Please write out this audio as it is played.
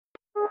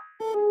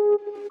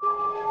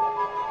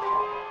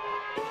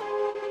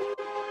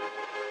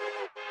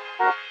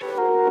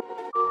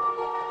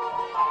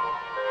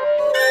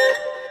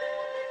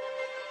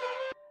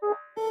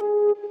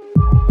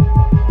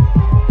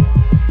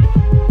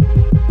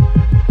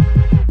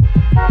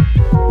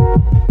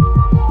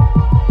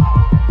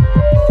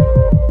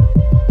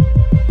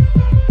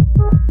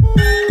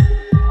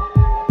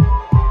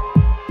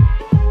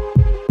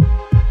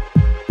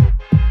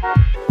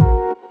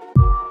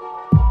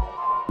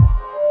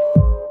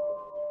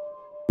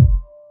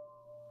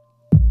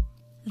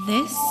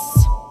This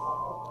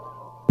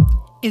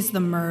is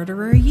the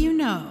murderer you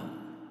know.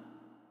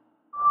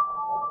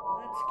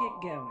 Let's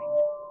get going.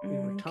 We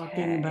were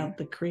talking about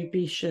the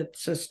creepy shit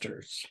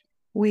sisters.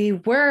 We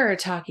were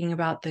talking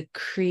about the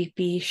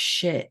creepy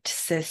shit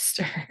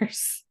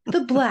sisters,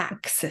 the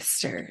Black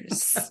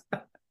sisters,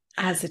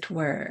 as it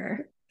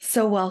were.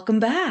 So welcome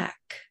back.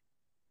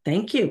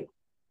 Thank you.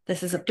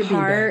 This is a Good to be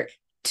part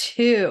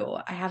 2.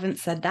 I haven't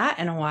said that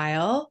in a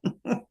while.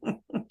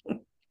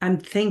 I'm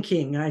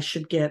thinking I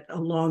should get a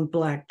long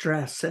black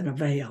dress and a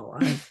veil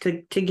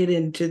to get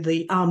into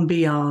the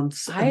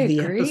ambiance of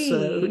the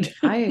episode.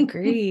 I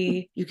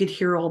agree. You could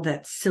hear all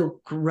that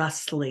silk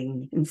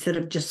rustling instead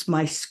of just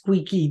my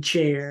squeaky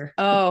chair.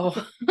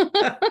 Oh,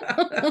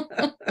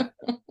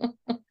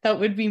 that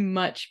would be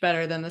much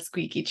better than the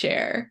squeaky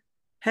chair.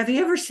 Have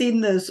you ever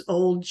seen those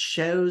old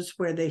shows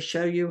where they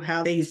show you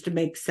how they used to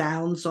make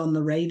sounds on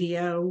the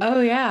radio? Oh,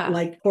 yeah.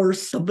 Like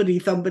horse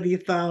thumpity thump,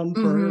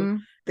 or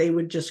they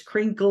would just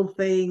crinkle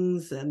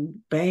things and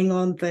bang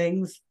on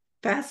things.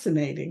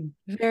 Fascinating.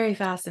 Very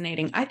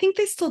fascinating. I think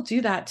they still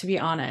do that, to be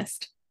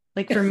honest.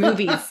 Like for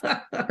movies.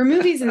 For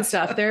movies and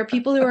stuff, there are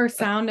people who are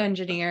sound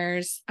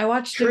engineers. I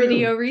watched a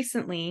video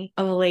recently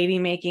of a lady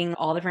making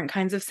all different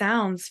kinds of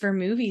sounds for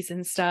movies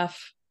and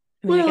stuff.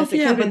 I mean, I guess it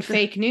could have been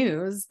fake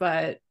news,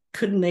 but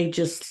couldn't they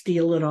just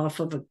steal it off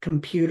of a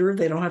computer?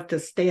 They don't have to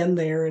stand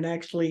there and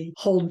actually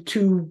hold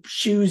two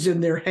shoes in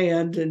their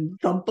hand and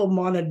thump them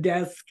on a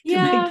desk to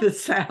make the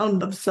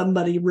sound of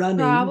somebody running.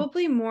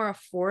 Probably more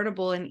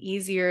affordable and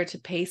easier to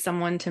pay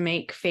someone to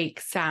make fake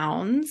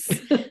sounds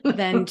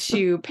than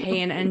to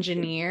pay an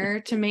engineer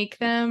to make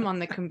them on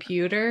the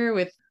computer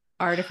with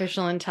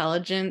artificial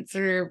intelligence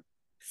or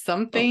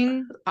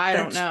something. I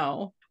don't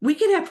know. We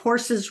could have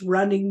horses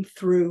running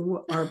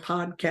through our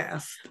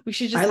podcast. We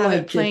should just have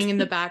it playing in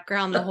the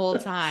background the whole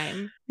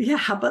time. Yeah,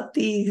 how about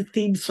the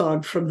theme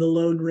song from The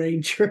Lone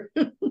Ranger?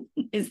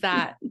 Is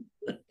that?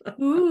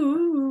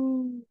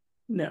 Ooh.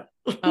 No.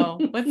 Oh,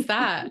 what's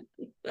that?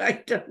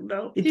 I don't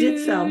know. It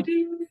did sound.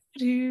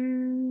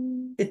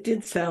 It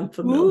did sound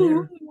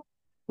familiar. Ooh.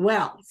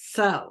 Well,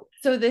 so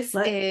this is.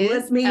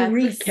 Let me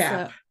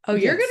recap. Oh,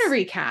 yes. You're going to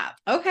recap.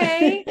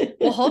 Okay.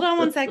 Well, hold on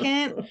one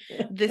second.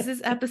 This is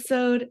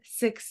episode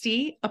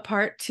 60, a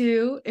part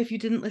 2. If you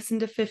didn't listen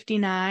to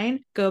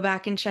 59, go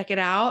back and check it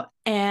out.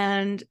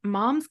 And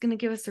Mom's going to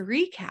give us a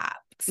recap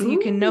so you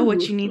can know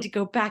what you need to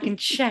go back and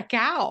check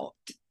out.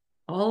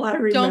 All I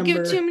remember. Don't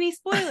give too many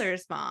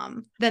spoilers,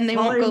 Mom. Then they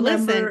won't go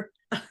listen.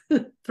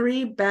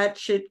 3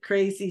 batshit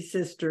crazy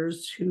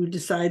sisters who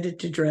decided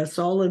to dress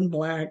all in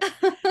black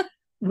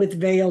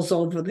with veils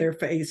over their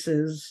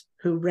faces,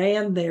 who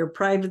ran their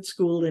private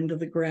school into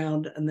the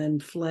ground and then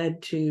fled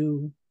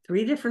to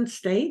 3 different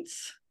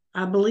states,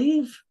 I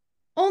believe.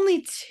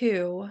 Only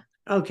 2.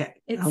 Okay.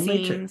 It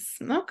only seems.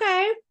 2.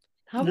 Okay.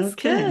 That was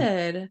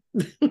good.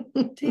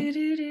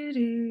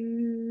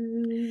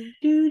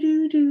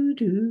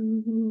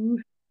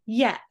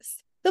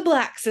 Yes. The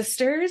Black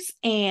sisters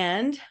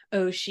and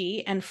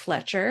Oshie and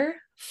Fletcher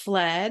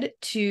fled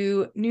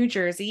to New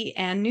Jersey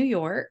and New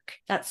York.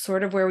 That's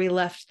sort of where we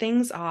left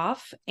things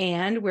off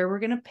and where we're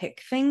going to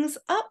pick things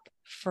up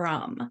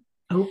from.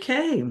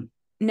 Okay.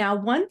 Now,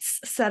 once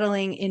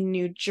settling in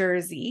New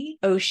Jersey,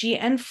 Oshie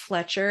and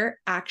Fletcher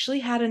actually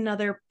had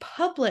another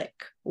public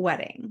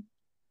wedding.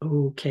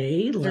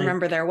 Okay.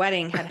 Remember, their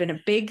wedding had been a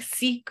big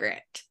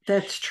secret.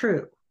 That's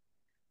true.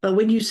 But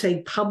when you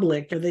say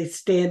public, are they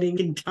standing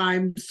in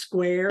Times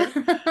Square?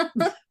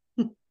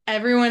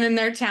 Everyone in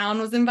their town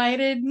was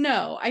invited?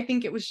 No, I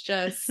think it was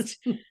just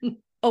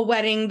a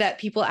wedding that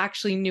people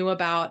actually knew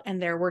about,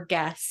 and there were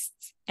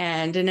guests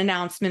and an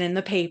announcement in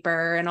the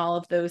paper and all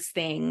of those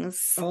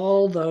things.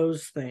 All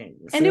those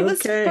things. And it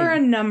was for a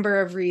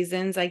number of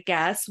reasons, I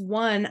guess.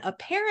 One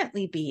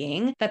apparently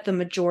being that the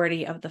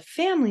majority of the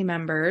family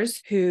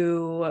members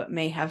who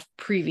may have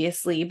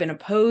previously been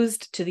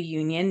opposed to the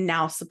union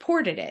now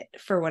supported it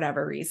for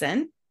whatever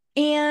reason.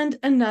 And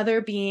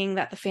another being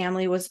that the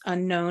family was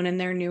unknown in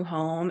their new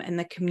home, and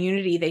the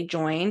community they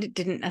joined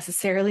didn't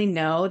necessarily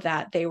know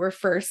that they were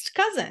first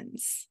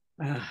cousins.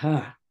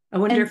 I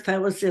wonder if that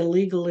was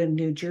illegal in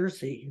New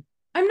Jersey.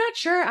 I'm not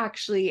sure,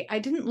 actually. I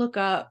didn't look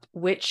up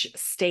which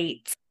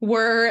states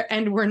were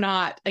and were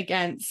not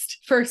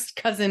against first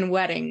cousin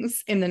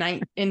weddings in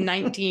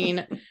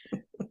 1900.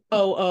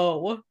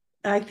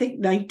 I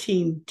think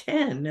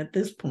 1910 at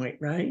this point,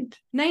 right?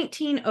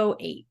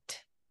 1908.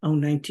 Oh,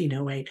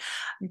 1908.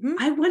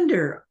 I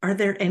wonder, are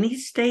there any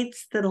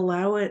states that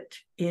allow it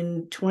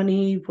in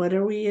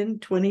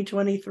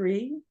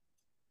 2023?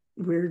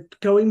 We're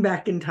going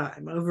back in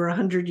time over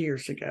 100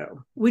 years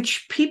ago,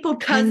 which people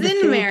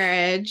cousin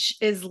marriage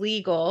is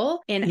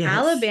legal in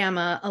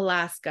Alabama,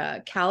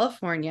 Alaska,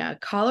 California,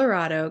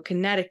 Colorado,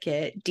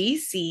 Connecticut,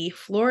 DC,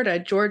 Florida,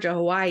 Georgia,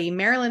 Hawaii,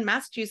 Maryland,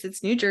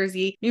 Massachusetts, New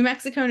Jersey, New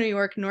Mexico, New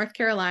York, North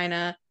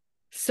Carolina.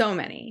 So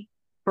many.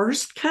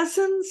 First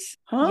cousins?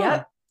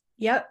 Huh.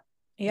 Yep.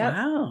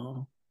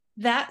 Wow.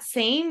 That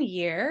same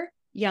year,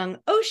 young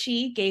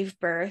Oshie gave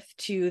birth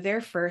to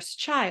their first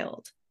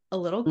child. a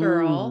little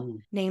girl Mm.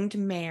 named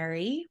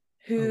Mary,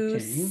 who Okay.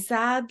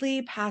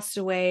 sadly passed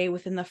away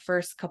within the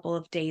first couple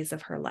of days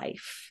of her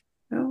life.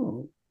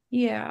 Oh.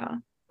 Yeah,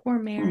 poor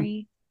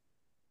Mary.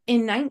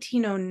 In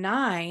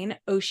 1909,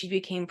 Oshie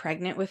became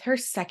pregnant with her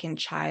second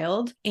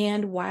child,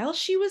 and while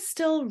she was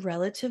still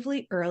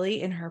relatively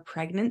early in her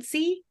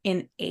pregnancy,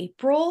 in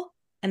April,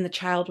 and the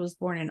child was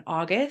born in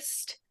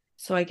August,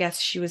 so I guess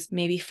she was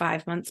maybe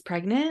 5 months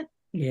pregnant,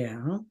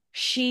 Yeah.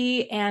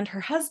 she and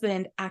her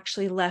husband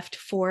actually left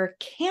for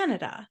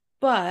Canada.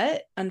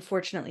 But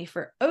unfortunately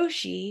for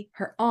Oshie,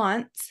 her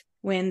aunts,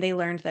 when they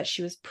learned that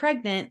she was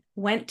pregnant,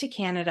 went to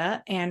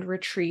Canada and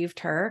retrieved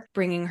her,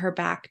 bringing her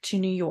back to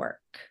New York.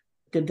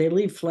 Did they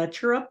leave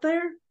Fletcher up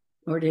there?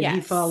 Or did he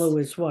Yes. follow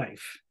his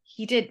wife?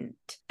 He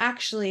didn't.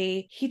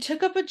 Actually, he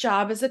took up a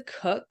job as a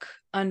cook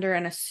under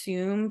an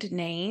assumed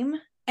name.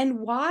 And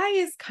why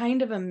is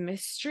kind of a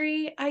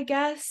mystery, I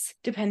guess,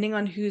 depending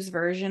on whose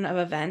version of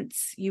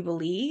events you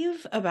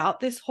believe about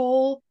this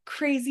whole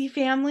crazy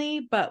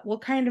family. But we'll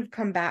kind of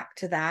come back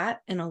to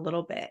that in a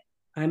little bit.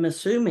 I'm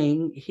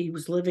assuming he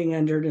was living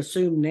under an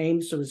assumed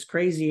name so his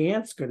crazy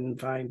aunts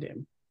couldn't find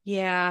him.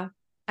 Yeah,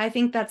 I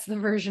think that's the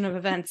version of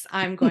events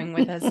I'm going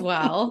with as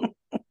well.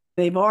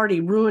 They've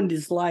already ruined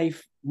his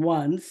life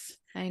once.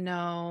 I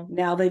know.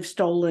 Now they've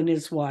stolen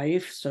his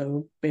wife,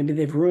 so maybe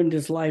they've ruined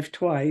his life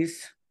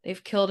twice.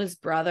 They've killed his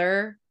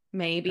brother,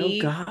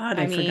 maybe. Oh, God,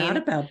 I forgot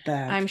about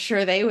that. I'm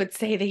sure they would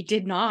say they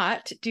did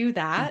not do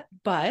that,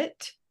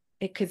 but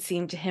it could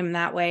seem to him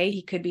that way.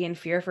 He could be in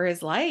fear for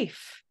his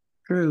life.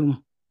 True.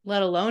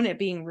 Let alone it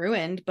being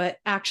ruined, but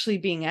actually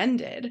being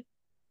ended.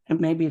 And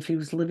maybe if he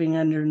was living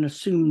under an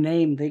assumed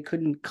name, they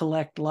couldn't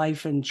collect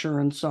life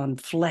insurance on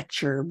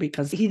Fletcher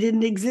because he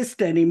didn't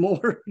exist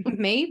anymore.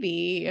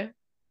 Maybe.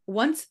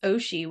 Once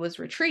Oshie was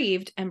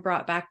retrieved and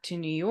brought back to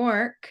New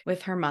York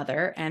with her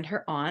mother and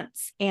her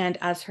aunts, and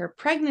as her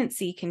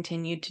pregnancy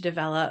continued to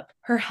develop,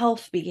 her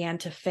health began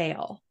to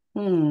fail.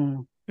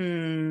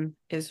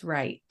 Is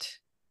right.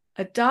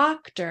 A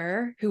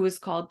doctor who was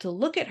called to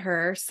look at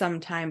her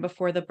sometime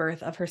before the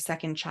birth of her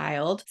second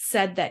child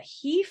said that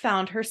he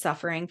found her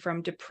suffering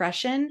from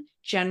depression,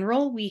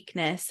 general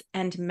weakness,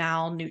 and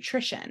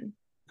malnutrition.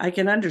 I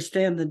can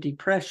understand the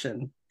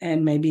depression,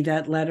 and maybe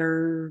that led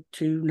her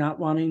to not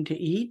wanting to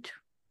eat.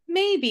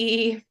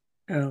 Maybe.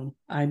 Oh,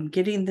 I'm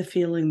getting the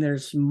feeling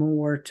there's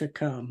more to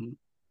come.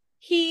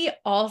 He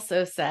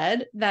also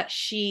said that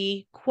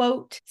she,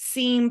 quote,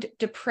 seemed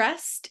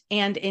depressed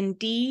and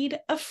indeed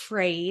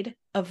afraid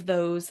of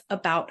those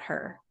about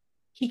her.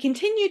 He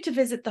continued to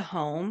visit the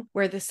home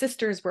where the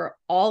sisters were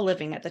all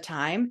living at the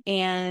time,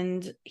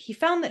 and he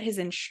found that his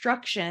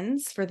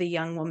instructions for the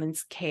young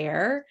woman's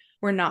care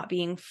were not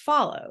being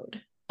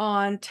followed.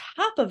 On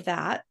top of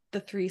that,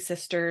 the three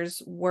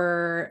sisters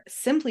were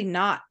simply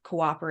not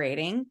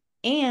cooperating,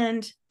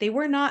 and they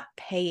were not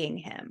paying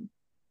him.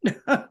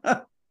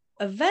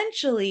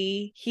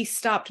 Eventually, he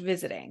stopped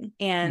visiting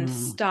and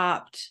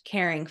stopped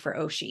caring for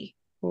Oshie.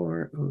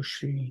 Poor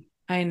Oshie.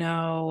 I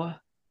know.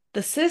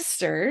 The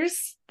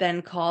sisters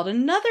then called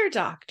another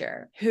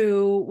doctor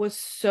who was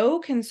so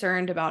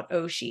concerned about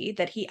Oshie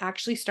that he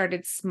actually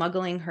started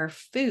smuggling her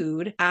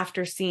food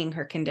after seeing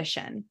her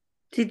condition.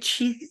 Did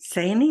she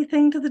say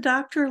anything to the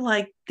doctor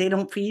like, they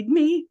don't feed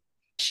me?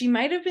 She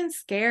might have been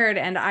scared,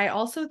 and I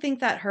also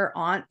think that her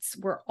aunts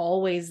were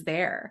always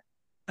there.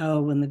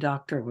 Oh, when the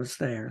doctor was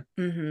there.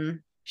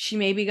 She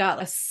maybe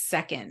got a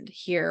second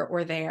here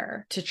or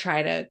there to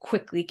try to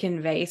quickly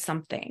convey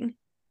something.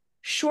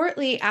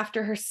 Shortly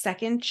after her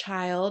second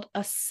child,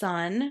 a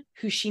son,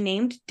 who she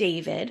named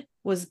David,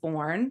 was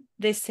born.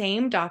 The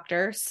same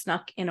doctor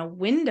snuck in a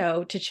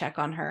window to check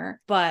on her,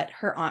 but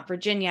her Aunt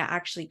Virginia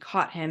actually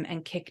caught him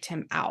and kicked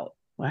him out.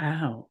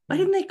 Wow. Why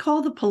didn't they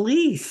call the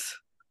police?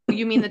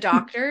 You mean the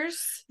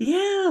doctors?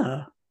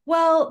 Yeah.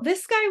 Well,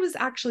 this guy was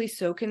actually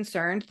so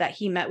concerned that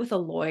he met with a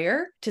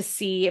lawyer to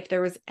see if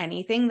there was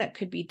anything that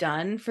could be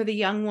done for the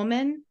young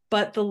woman,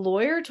 but the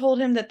lawyer told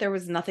him that there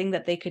was nothing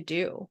that they could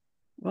do.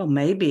 Well,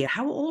 maybe.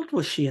 How old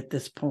was she at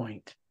this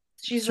point?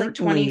 She's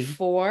certainly like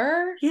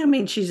 24. Yeah, I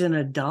mean, she's an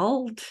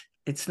adult.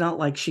 It's not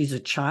like she's a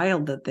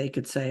child that they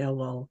could say, oh,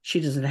 well, she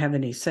doesn't have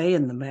any say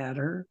in the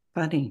matter.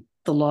 Funny.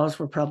 The laws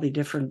were probably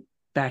different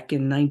back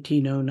in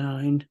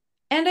 1909.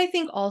 And I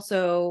think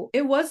also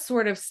it was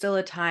sort of still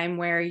a time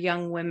where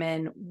young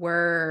women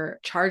were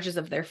charges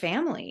of their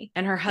family,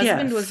 and her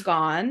husband was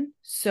gone,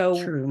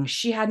 so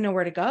she had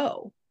nowhere to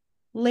go.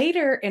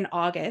 Later in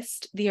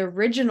August, the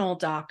original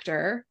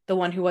doctor, the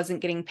one who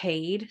wasn't getting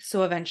paid,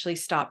 so eventually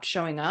stopped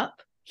showing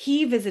up,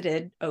 he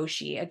visited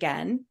Oshie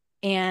again,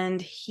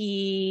 and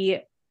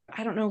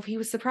I don't know if he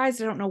was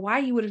surprised. I don't know why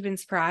he would have been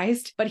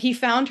surprised, but he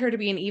found her to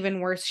be in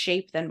even worse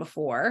shape than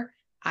before.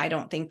 I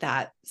don't think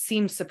that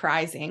seems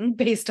surprising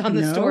based on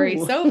the story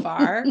so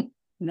far.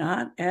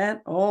 Not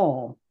at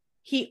all.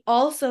 He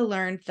also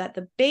learned that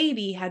the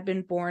baby had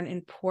been born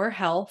in poor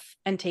health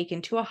and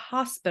taken to a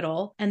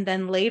hospital and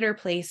then later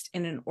placed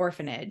in an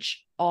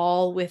orphanage,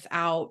 all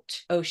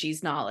without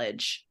Oshie's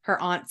knowledge.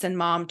 Her aunts and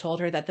mom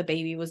told her that the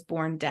baby was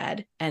born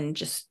dead and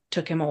just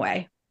took him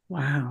away.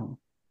 Wow.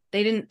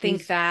 They didn't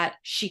think that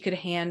she could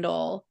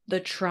handle the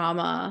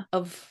trauma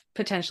of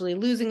potentially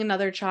losing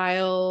another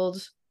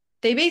child.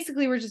 They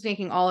basically were just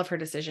making all of her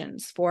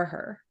decisions for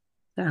her.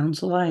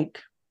 Sounds like.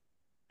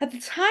 At the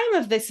time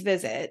of this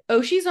visit,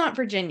 Oshi's Aunt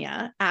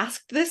Virginia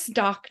asked this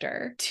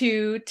doctor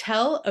to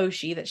tell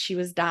Oshi that she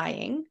was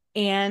dying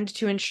and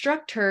to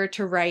instruct her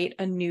to write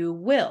a new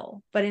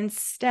will. But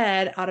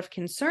instead, out of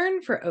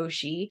concern for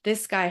Oshi,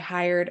 this guy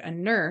hired a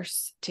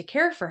nurse to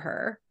care for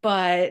her.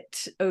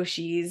 But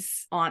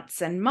Oshi's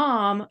aunts and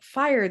mom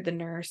fired the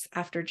nurse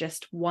after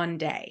just one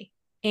day.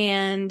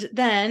 And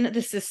then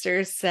the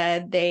sisters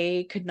said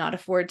they could not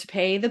afford to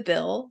pay the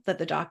bill that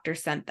the doctor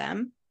sent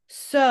them.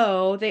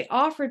 So they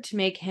offered to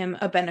make him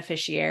a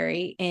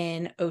beneficiary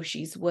in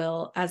Oshi's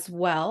will as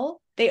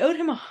well. They owed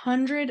him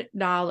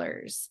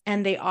 $100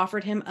 and they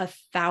offered him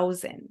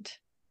 $1,000.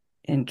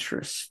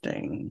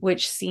 Interesting.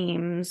 Which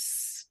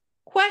seems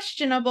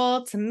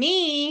questionable to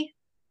me.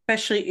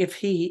 Especially if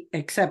he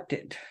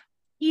accepted.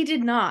 He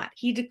did not.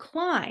 He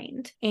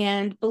declined.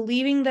 And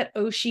believing that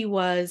Oshi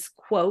was,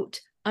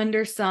 quote,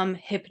 under some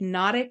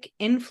hypnotic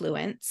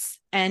influence,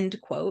 end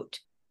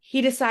quote,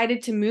 he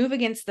decided to move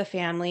against the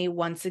family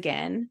once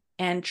again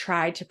and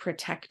try to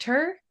protect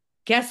her.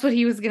 Guess what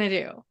he was going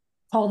to do?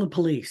 Call the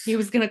police. He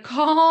was going to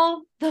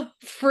call the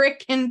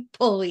frickin'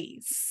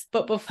 police.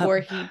 But before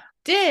he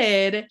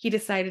did, he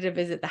decided to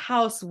visit the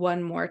house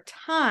one more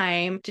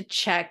time to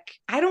check.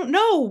 I don't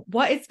know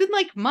what, it's been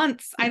like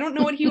months. I don't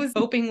know what he was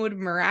hoping would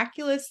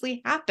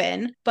miraculously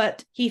happen,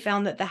 but he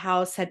found that the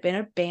house had been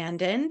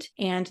abandoned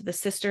and the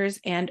sisters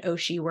and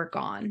Oshi were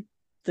gone.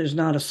 There's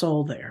not a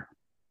soul there.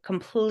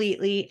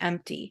 Completely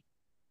empty.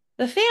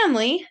 The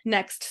family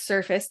next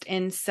surfaced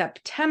in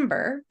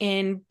September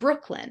in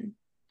Brooklyn.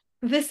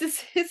 It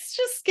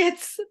just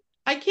gets,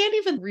 I can't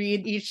even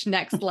read each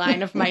next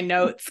line of my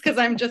notes because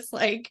I'm just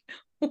like,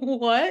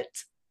 what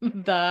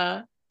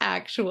the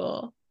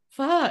actual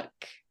fuck?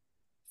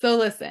 So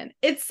listen,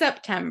 it's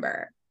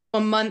September, a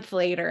month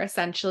later,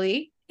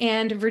 essentially,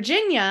 and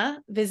Virginia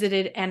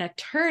visited an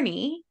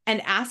attorney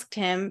and asked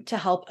him to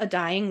help a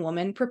dying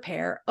woman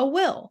prepare a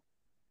will.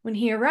 When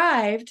he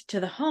arrived to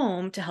the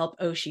home to help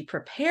Oshi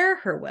prepare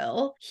her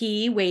will,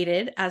 he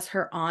waited as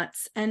her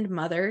aunts and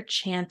mother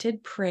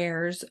chanted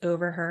prayers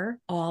over her,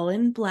 all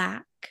in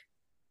black.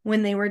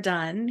 When they were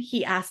done,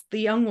 he asked the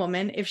young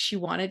woman if she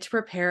wanted to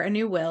prepare a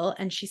new will,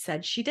 and she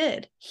said she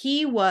did.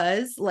 He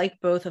was,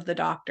 like both of the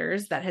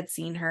doctors that had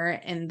seen her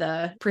in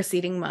the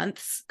preceding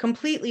months,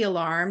 completely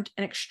alarmed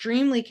and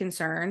extremely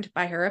concerned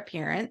by her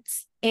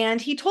appearance.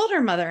 And he told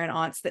her mother and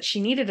aunts that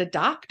she needed a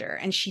doctor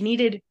and she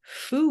needed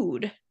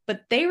food.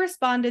 But they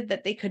responded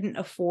that they couldn't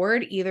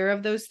afford either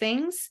of those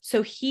things.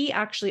 So he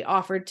actually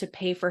offered to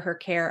pay for her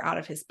care out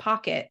of his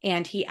pocket,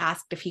 and he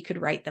asked if he could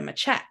write them a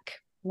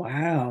check.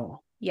 Wow.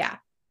 Yeah.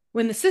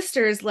 When the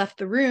sisters left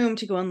the room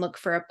to go and look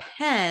for a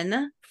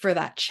pen for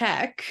that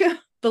check,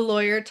 the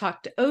lawyer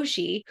talked to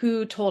Oshi,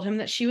 who told him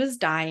that she was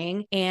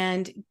dying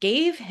and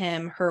gave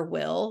him her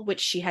will, which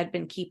she had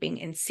been keeping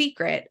in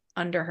secret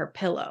under her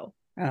pillow.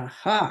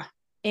 Aha.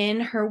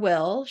 In her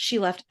will, she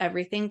left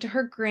everything to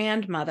her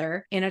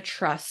grandmother in a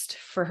trust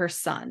for her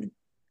son.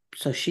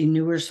 So she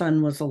knew her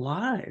son was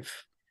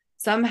alive.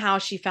 Somehow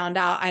she found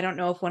out. I don't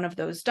know if one of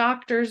those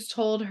doctors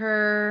told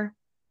her.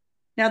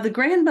 Now, the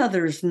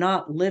grandmother is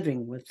not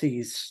living with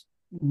these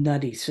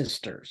nutty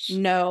sisters.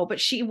 No, but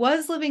she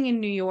was living in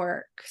New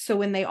York. So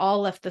when they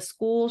all left the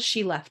school,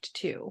 she left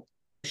too.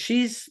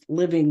 She's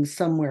living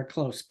somewhere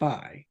close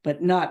by,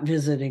 but not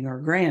visiting her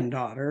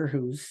granddaughter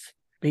who's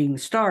being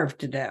starved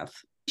to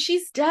death.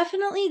 She's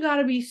definitely got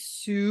to be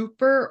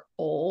super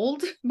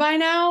old by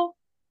now.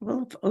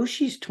 Well, if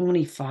Oshi's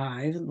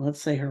 25,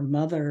 let's say her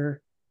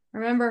mother...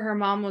 Remember, her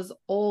mom was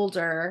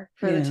older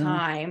for the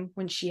time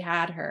when she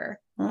had her.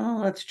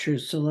 Oh, that's true.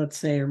 So let's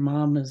say her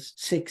mom is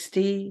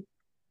 60.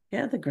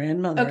 Yeah, the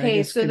grandmother.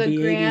 Okay, so the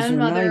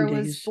grandmother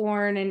was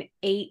born in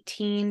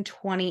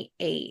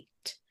 1828.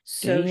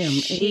 So Damn,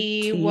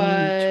 she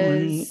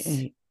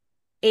was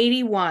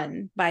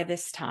 81 by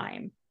this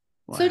time.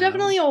 Wow. So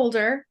definitely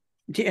older.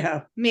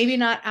 Yeah. Maybe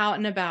not out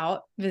and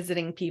about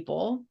visiting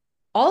people.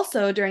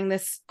 Also, during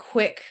this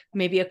quick,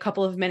 maybe a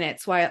couple of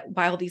minutes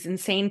while these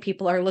insane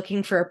people are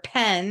looking for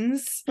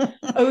pens,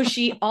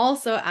 Oshi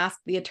also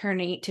asked the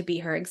attorney to be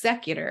her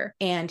executor,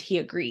 and he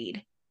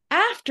agreed.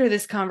 After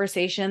this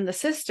conversation, the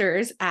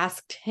sisters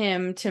asked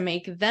him to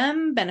make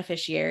them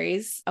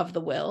beneficiaries of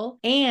the will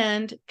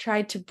and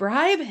tried to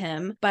bribe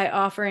him by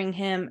offering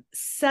him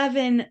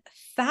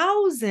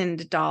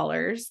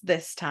 $7,000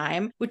 this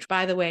time, which,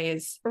 by the way,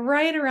 is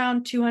right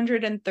around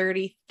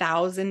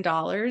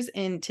 $230,000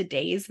 in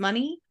today's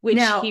money,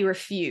 which he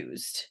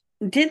refused.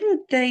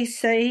 Didn't they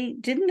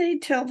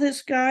tell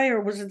this guy,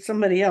 or was it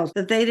somebody else,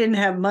 that they didn't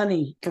have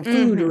money for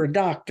food or a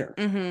doctor?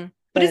 Mm-hmm.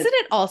 But isn't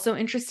it also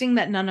interesting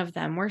that none of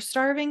them were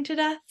starving to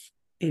death?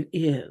 It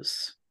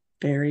is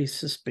very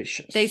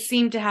suspicious. They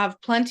seem to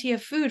have plenty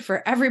of food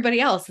for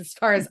everybody else, as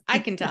far as I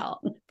can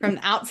tell, from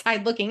the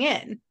outside looking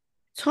in.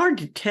 It's hard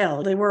to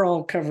tell. They were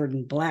all covered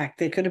in black.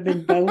 They could have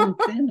been bone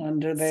thin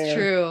under there. It's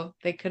true.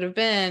 They could have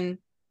been.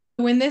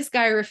 When this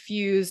guy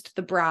refused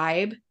the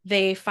bribe,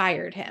 they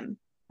fired him.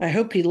 I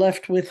hope he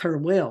left with her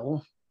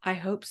will. I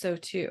hope so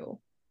too.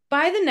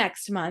 By the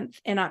next month,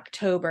 in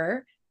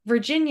October,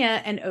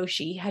 Virginia and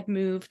Oshie had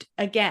moved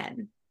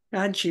again.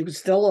 God, she was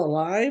still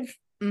alive?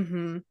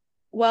 Mm-hmm.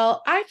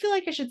 Well, I feel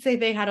like I should say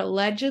they had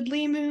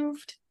allegedly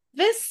moved.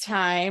 This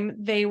time,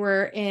 they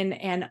were in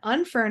an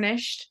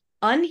unfurnished,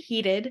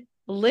 unheated,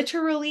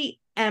 literally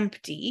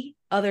empty,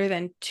 other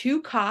than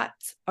 2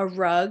 cots, a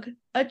rug,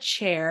 a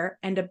chair,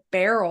 and a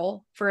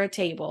barrel for a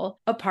table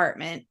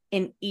apartment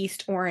in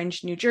East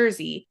Orange, New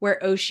Jersey, where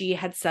Oshie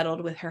had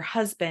settled with her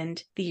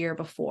husband the year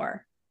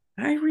before.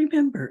 I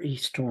remember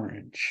East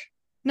Orange.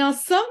 Now,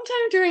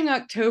 sometime during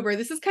October,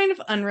 this is kind of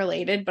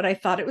unrelated, but I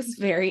thought it was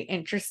very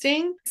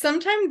interesting.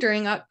 Sometime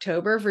during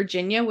October,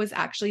 Virginia was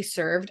actually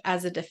served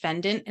as a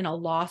defendant in a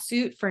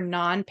lawsuit for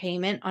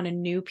non-payment on a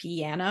new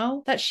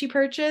piano that she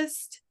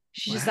purchased.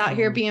 She's just out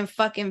here being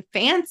fucking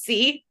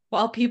fancy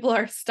while people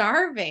are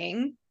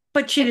starving.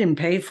 But she didn't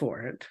pay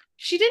for it.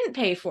 She didn't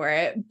pay for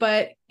it,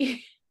 but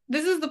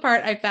this is the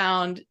part I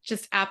found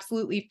just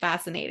absolutely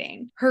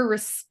fascinating. Her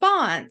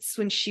response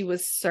when she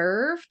was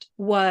served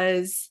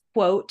was,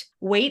 quote,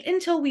 "Wait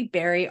until we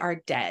bury our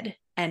dead,"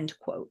 end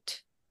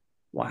quote.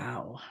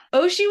 Wow.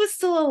 Oshie was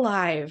still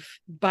alive,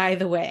 by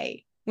the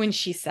way, when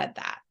she said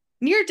that.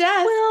 Near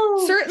death,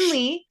 Well,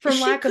 certainly from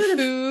she lack of could've-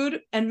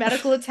 food and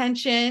medical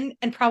attention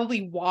and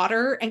probably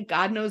water and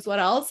God knows what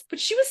else, but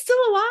she was still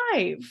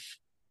alive.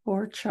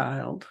 Poor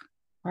child.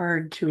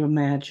 Hard to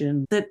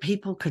imagine that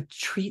people could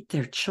treat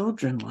their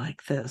children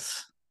like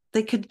this.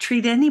 They could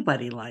treat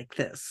anybody like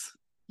this.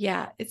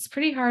 Yeah, it's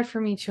pretty hard for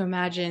me to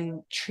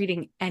imagine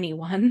treating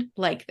anyone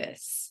like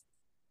this.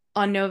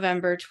 On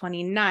November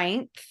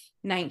 29th,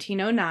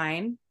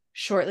 1909,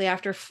 shortly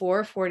after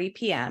 4:40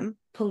 p.m.,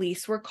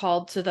 police were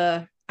called to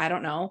the, I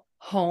don't know,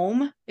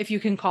 home, if you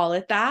can call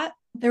it that.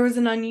 There was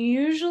an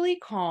unusually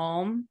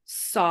calm,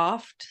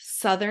 soft,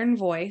 southern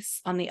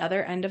voice on the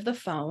other end of the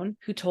phone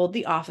who told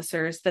the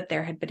officers that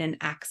there had been an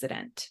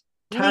accident.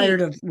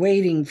 Tired of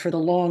waiting for the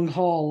long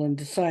haul and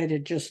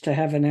decided just to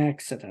have an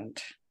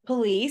accident.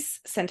 Police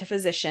sent a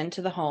physician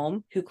to the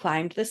home who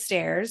climbed the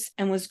stairs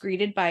and was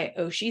greeted by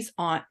Oshie's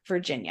aunt,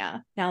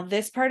 Virginia. Now,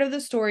 this part of the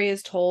story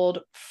is told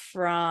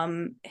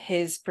from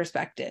his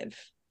perspective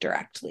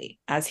directly,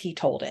 as he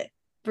told it.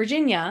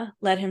 Virginia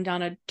led him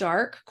down a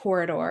dark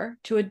corridor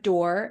to a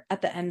door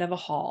at the end of a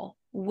hall.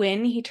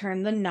 When he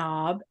turned the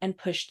knob and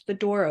pushed the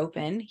door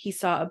open, he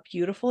saw a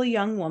beautiful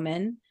young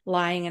woman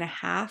lying in a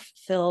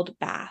half-filled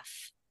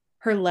bath.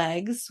 Her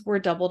legs were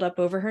doubled up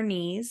over her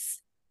knees.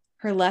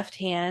 Her left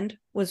hand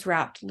was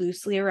wrapped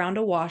loosely around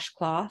a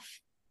washcloth.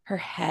 Her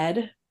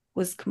head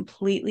was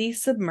completely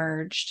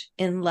submerged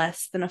in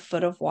less than a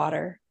foot of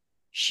water.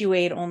 She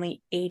weighed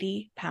only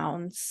 80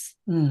 pounds.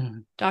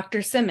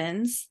 Dr.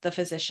 Simmons, the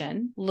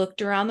physician,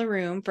 looked around the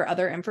room for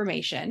other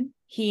information.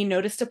 He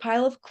noticed a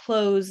pile of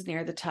clothes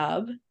near the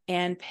tub,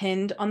 and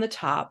pinned on the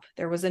top,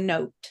 there was a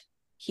note.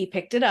 He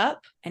picked it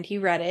up and he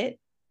read it.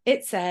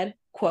 It said,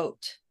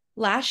 quote,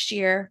 "Last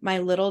year, my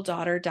little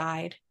daughter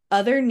died.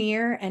 Other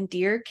near and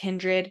dear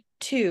kindred,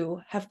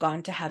 too, have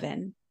gone to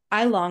heaven.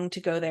 I long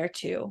to go there,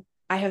 too.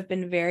 I have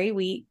been very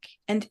weak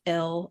and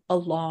ill a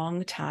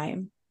long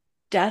time.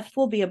 Death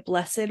will be a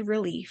blessed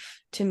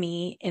relief to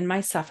me in my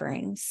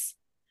sufferings.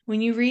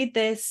 When you read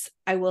this,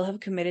 I will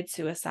have committed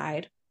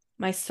suicide.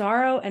 My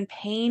sorrow and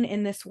pain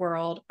in this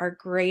world are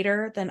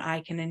greater than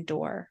I can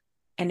endure."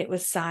 And it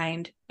was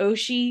signed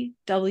Oshie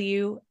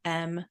W.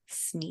 M.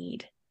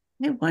 Sneed.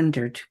 I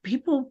wonder, do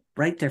people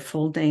write their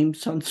full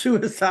names on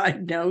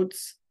suicide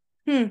notes?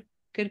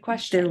 Good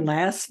question. Their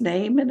last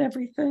name and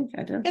everything?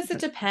 I don't I guess know. it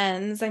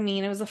depends. I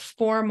mean, it was a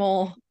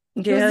formal,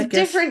 it Yeah, was I a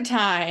guess different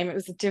time. It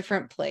was a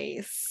different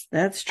place.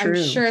 that's true.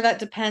 I'm sure that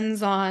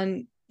depends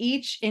on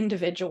each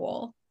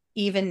individual,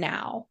 even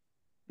now.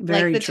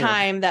 Very like the true.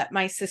 time that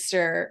my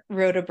sister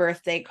wrote a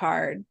birthday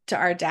card to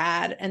our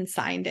dad and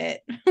signed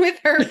it with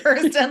her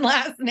first and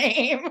last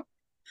name.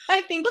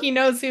 I think he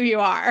knows who you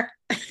are.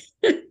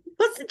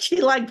 Wasn't she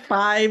like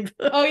 5?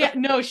 Oh, yeah.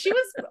 No, she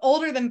was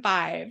older than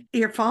 5.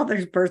 Your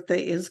father's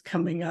birthday is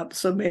coming up,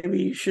 so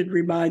maybe you should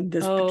remind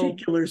this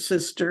particular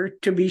sister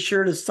to be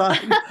sure to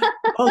sign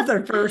both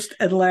her first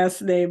and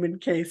last name in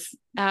case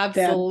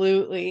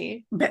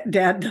Absolutely.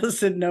 Dad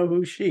doesn't know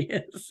who she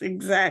is.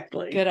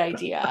 Exactly. Good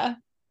idea.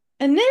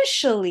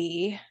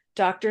 Initially,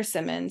 Dr.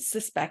 Simmons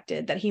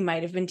suspected that he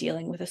might have been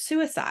dealing with a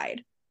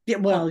suicide. Yeah,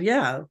 well,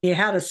 yeah, he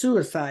had a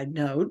suicide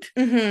note.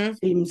 Mm-hmm.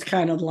 Seems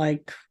kind of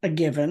like a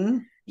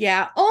given.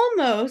 Yeah,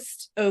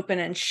 almost open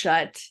and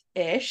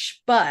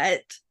shut-ish,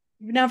 but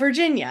now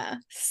Virginia,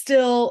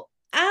 still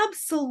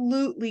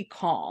absolutely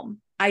calm,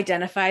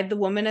 identified the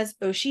woman as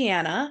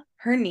Oceana,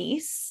 her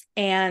niece,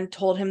 and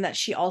told him that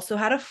she also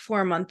had a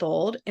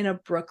 4-month-old in a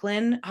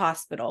Brooklyn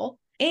hospital,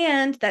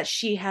 and that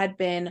she had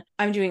been,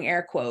 I'm doing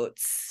air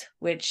quotes,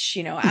 which,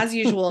 as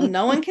usual,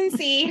 no one can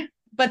see,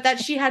 but that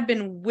she had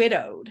been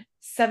widowed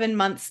 7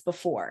 months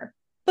before.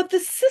 But the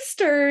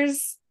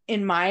sisters,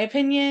 in my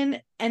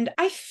opinion, and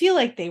I feel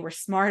like they were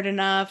smart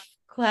enough,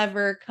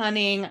 clever,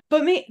 cunning,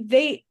 but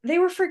they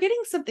were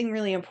forgetting something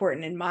really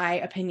important, in my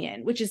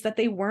opinion, which is that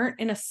they weren't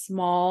in a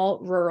small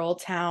rural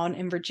town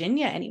in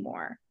Virginia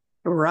anymore.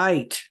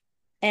 Right.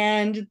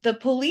 And the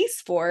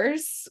police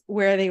force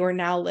where they were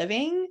now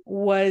living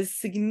was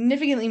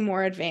significantly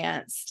more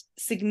advanced,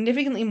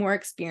 significantly more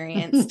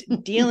experienced,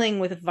 dealing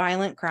with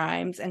violent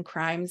crimes and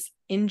crimes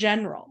in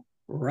general.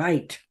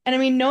 Right. And I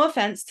mean, no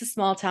offense to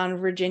small town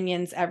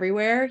Virginians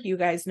everywhere. You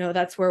guys know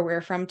that's where we're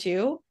from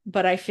too.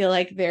 But I feel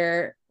like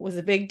there was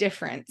a big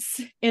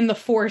difference in the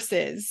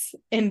forces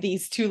in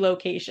these two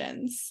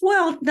locations.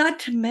 Well, not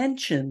to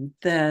mention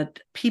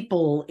that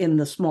people in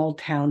the small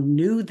town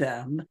knew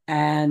them.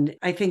 And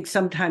I think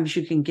sometimes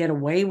you can get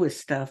away with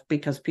stuff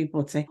because people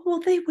would say, well,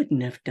 they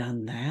wouldn't have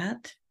done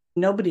that.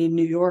 Nobody in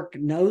New York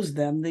knows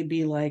them. They'd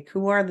be like,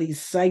 who are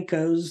these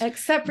psychos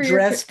Except for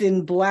dressed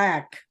in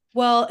black?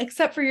 Well,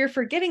 except for you're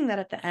forgetting that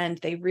at the end,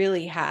 they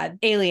really had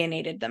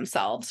alienated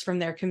themselves from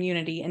their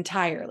community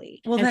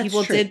entirely. Well, and that's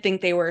people true. did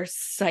think they were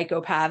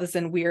psychopaths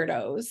and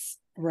weirdos.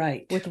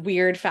 Right. With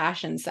weird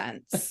fashion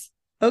sense.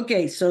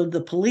 Okay, so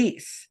the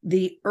police,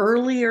 the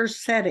earlier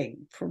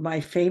setting for my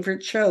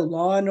favorite show,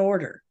 Law and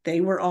Order, they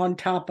were on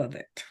top of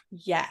it.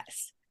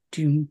 Yes.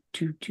 It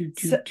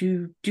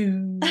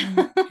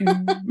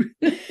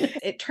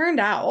turned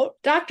out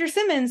Dr.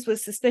 Simmons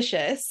was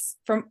suspicious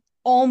from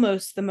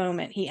almost the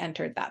moment he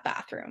entered that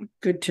bathroom.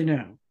 Good to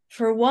know.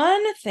 For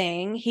one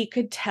thing, he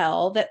could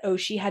tell that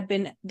Oshie had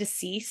been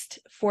deceased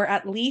for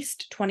at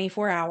least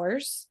 24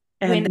 hours.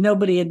 And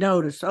nobody had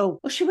noticed.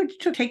 Oh, well, she went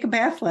to take a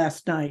bath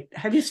last night.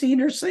 Have you seen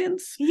her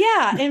since?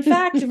 Yeah. In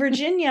fact,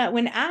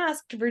 when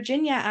asked,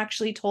 Virginia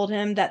actually told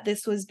him that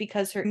this was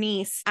because her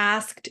niece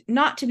asked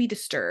not to be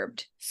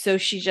disturbed. So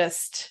she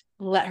just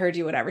let her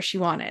do whatever she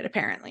wanted,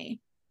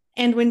 apparently.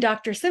 And when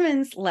Dr.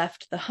 Simmons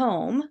left the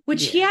home,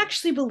 which he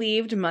actually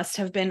believed must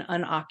have been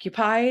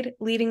unoccupied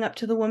leading up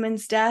to the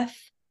woman's death.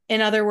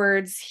 In other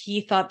words,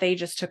 he thought they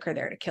just took her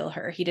there to kill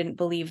her. He didn't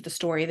believe the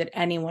story that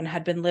anyone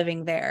had been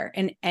living there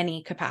in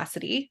any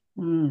capacity.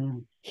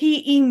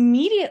 He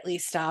immediately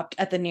stopped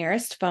at the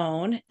nearest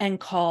phone and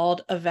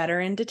called a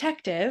veteran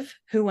detective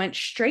who went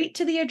straight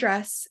to the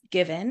address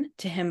given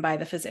to him by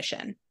the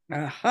physician.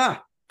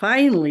 Aha!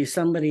 Finally,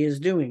 somebody is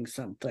doing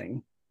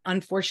something.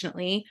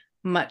 Unfortunately,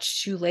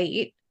 much too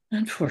late.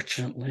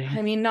 Unfortunately.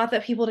 I mean, not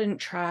that people didn't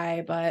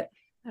try, but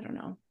I don't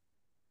know.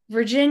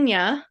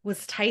 Virginia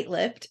was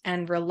tight-lipped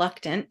and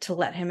reluctant to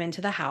let him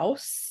into the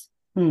house.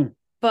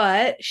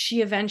 But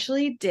she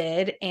eventually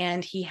did,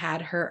 and he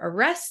had her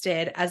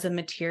arrested as a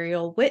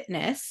material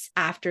witness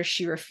after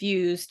she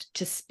refused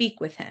to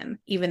speak with him,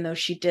 even though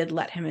she did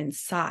let him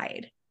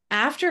inside.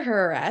 After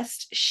her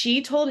arrest,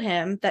 she told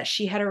him that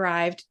she had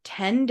arrived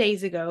 10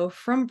 days ago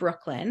from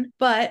Brooklyn,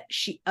 but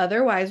she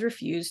otherwise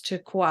refused to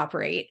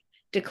cooperate,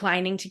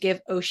 declining to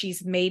give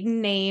Oshie's maiden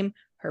name,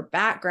 her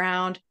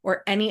background,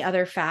 or any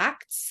other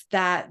facts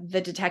that the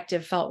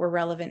detective felt were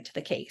relevant to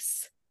the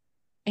case.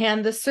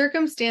 And the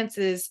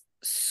circumstances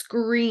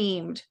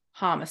screamed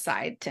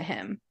homicide to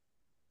him.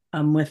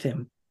 I'm with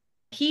him.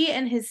 He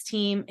and his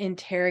team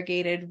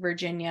interrogated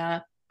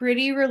Virginia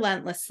pretty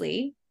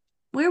relentlessly.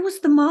 Where was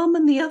the mom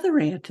and the other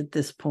aunt at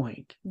this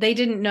point? They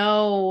didn't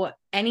know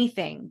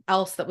anything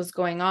else that was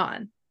going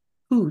on.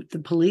 Who, the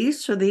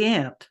police or the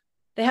aunt?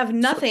 They have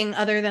nothing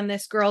other than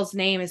this girl's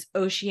name is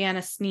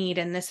Oceana Sneed,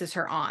 and this is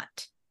her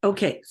aunt.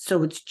 Okay,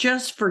 so it's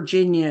just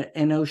Virginia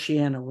and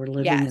Oceana were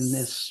living in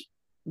this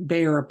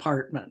bare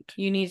apartment.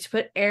 You need to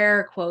put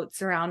air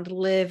quotes around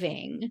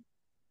living.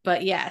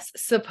 But yes,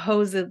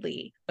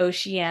 supposedly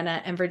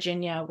Oceana and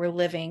Virginia were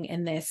living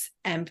in this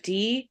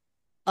empty,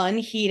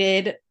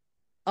 unheated,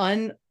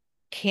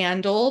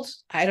 uncandled,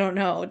 I don't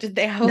know, did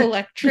they have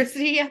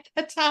electricity at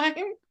that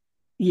time?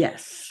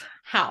 Yes.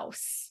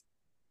 House.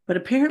 But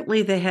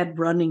apparently they had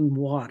running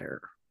water.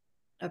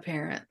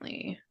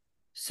 Apparently.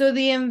 So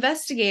the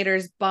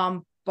investigators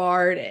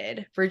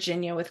bombarded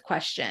Virginia with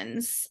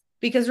questions.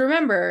 Because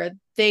remember,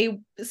 they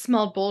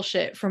smelled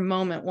bullshit from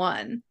moment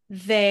one.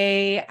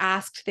 They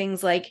asked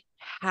things like,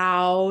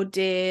 how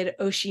did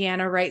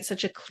Oceana write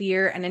such a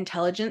clear and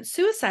intelligent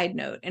suicide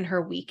note in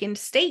her weakened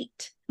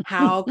state?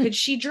 How could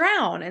she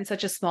drown in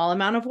such a small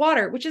amount of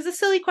water? Which is a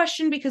silly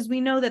question because we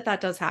know that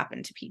that does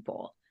happen to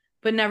people.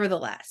 But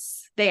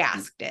nevertheless, they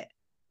asked it.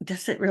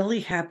 Does it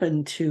really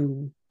happen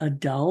to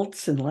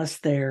adults unless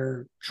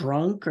they're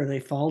drunk or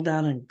they fall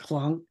down and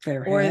clunk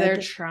their head? Or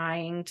they're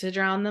trying to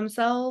drown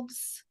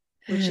themselves,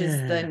 which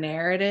is the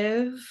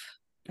narrative.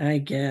 I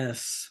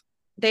guess.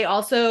 They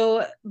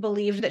also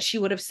believed that she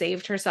would have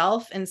saved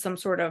herself in some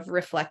sort of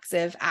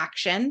reflexive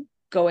action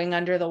going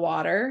under the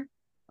water.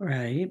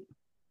 Right.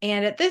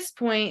 And at this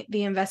point,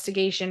 the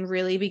investigation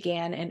really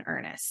began in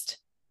earnest.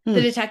 The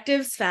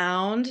detectives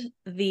found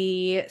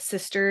the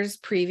sisters'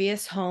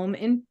 previous home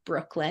in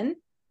Brooklyn.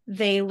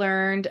 They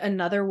learned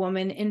another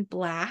woman in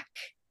black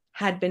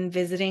had been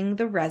visiting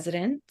the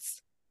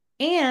residence.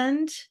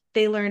 And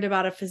they learned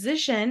about a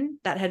physician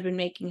that had been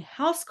making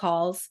house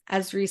calls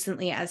as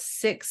recently as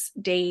 6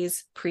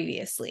 days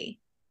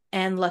previously.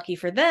 And lucky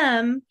for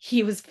them,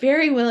 he was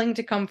very willing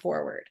to come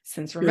forward,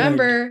 since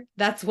remember,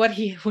 that's what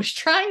he was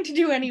trying to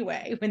do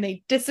anyway when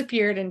they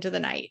disappeared into the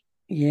night.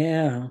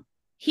 Yeah.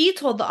 He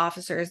told the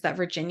officers that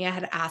Virginia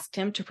had asked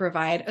him to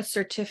provide a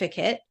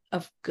certificate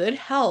of good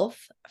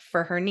health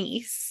for her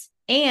niece,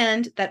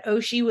 and that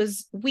Oshie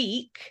was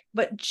weak,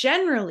 but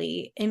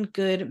generally in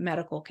good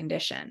medical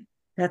condition.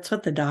 That's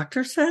what the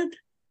doctor said?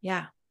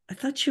 Yeah. I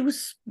thought she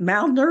was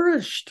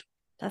malnourished.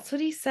 That's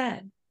what he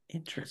said.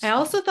 Interesting. I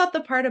also thought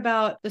the part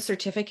about the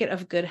certificate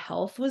of good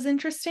health was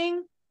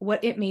interesting.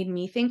 What it made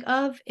me think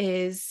of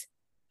is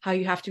how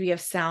you have to be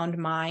of sound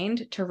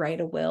mind to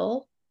write a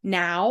will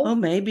now. Oh,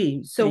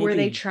 maybe. So were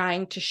they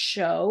trying to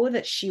show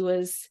that she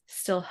was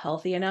still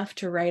healthy enough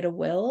to write a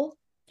will?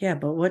 Yeah,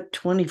 but what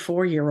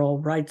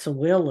 24-year-old writes a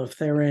will if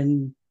they're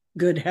in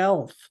good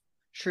health?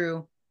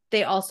 True.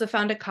 They also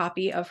found a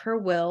copy of her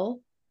will,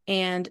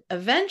 and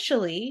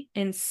eventually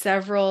in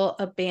several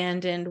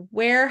abandoned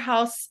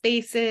warehouse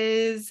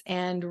spaces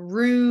and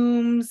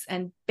rooms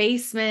and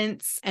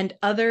basements and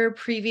other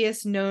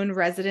previous known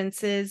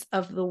residences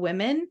of the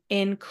women,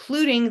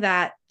 including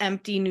that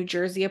empty New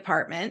Jersey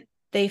apartment,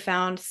 they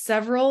found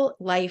several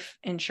life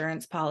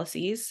insurance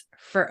policies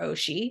for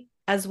Oshie,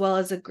 as well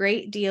as a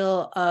great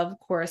deal of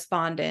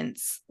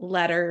correspondence,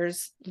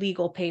 letters,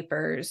 legal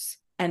papers,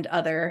 and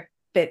other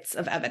bits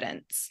of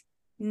evidence.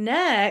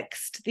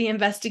 Next, the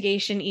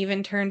investigation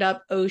even turned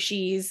up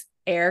Oshie's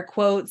air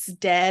quotes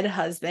dead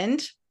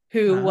husband,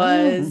 who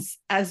was,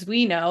 as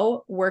we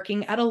know,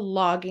 working at a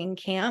logging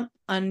camp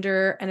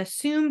under an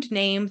assumed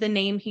name. The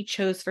name he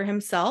chose for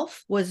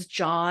himself was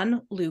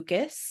John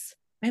Lucas.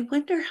 I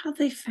wonder how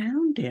they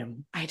found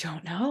him. I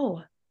don't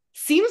know.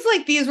 Seems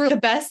like these were the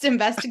best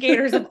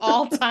investigators of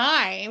all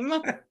time.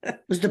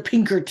 It was the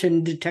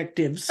Pinkerton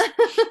detectives.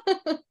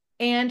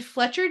 And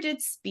Fletcher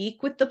did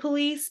speak with the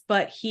police,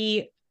 but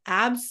he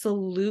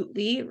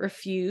absolutely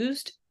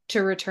refused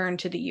to return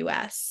to the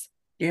U.S.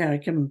 Yeah, I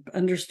can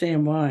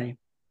understand why.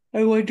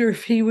 I wonder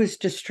if he was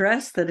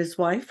distressed that his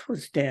wife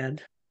was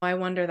dead. I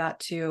wonder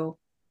that too.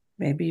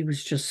 Maybe he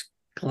was just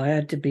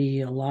glad to be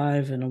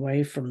alive and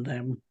away from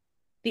them.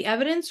 The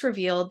evidence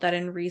revealed that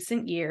in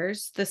recent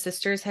years, the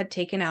sisters had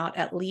taken out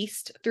at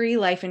least 3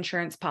 life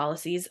insurance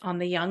policies on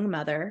the young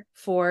mother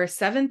for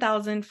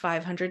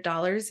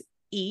 $7,500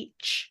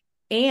 each,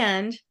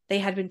 and they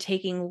had been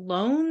taking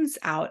loans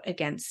out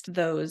against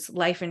those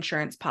life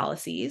insurance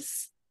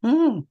policies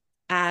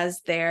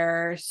as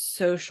their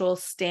social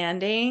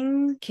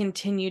standing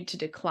continued to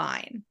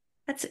decline.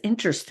 That's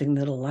interesting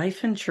that a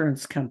life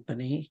insurance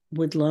company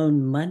would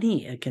loan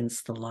money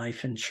against the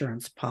life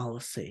insurance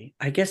policy.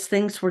 I guess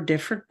things were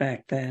different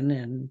back then,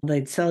 and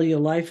they'd sell you a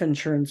life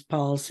insurance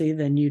policy,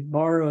 then you'd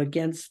borrow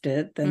against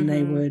it, then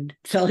they would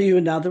sell you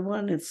another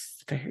one.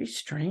 It's very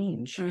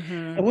strange.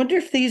 I wonder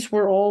if these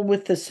were all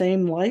with the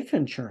same life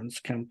insurance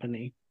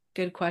company.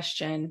 Good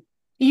question.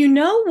 You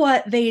know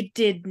what they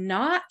did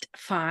not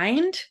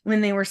find when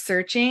they were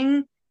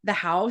searching the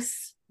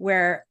house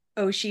where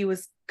Oshie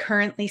was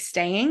currently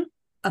staying?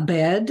 A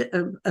bed,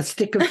 a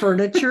stick of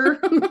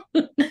furniture.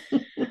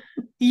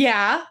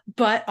 Yeah,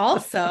 but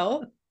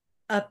also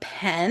a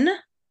pen,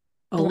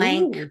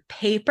 blank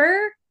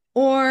paper,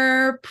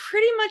 or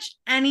pretty much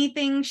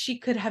anything she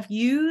could have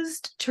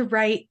used to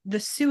write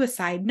the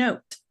suicide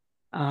note.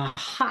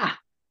 Aha.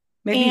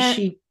 Maybe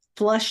she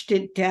flushed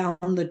it down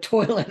the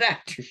toilet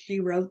after she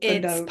wrote the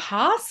note. It's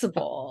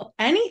possible.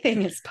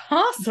 Anything is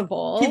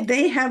possible. Did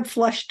they have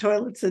flush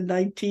toilets in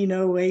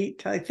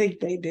 1908? I think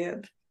they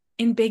did.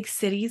 In big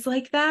cities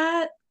like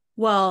that?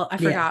 Well, I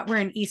forgot. We're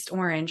in East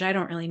Orange. I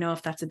don't really know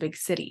if that's a big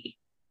city.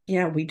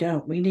 Yeah, we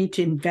don't. We need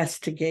to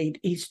investigate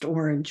East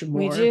Orange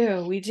more.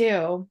 We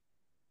do.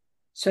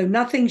 So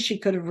nothing she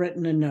could have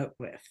written a note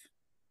with.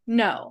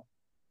 No.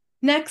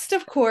 Next,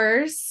 of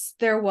course,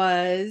 there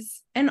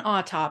was an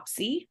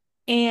autopsy.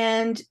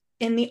 And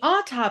in the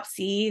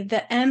autopsy,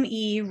 the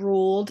ME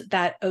ruled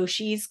that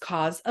Oshie's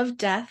cause of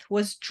death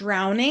was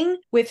drowning,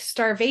 with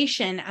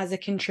starvation as a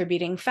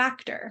contributing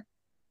factor.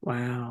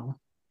 Wow.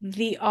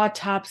 The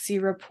autopsy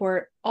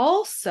report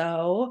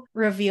also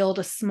revealed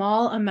a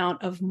small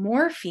amount of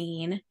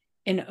morphine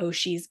in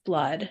Oshie's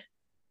blood.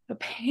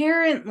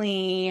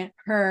 Apparently,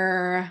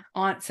 her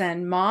aunts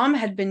and mom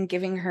had been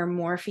giving her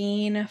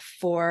morphine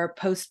for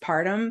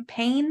postpartum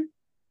pain.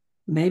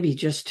 Maybe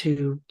just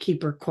to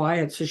keep her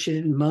quiet so she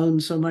didn't moan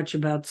so much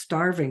about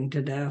starving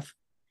to death.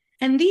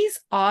 And these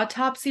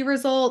autopsy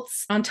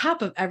results, on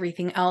top of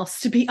everything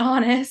else, to be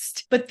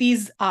honest, but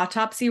these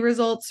autopsy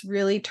results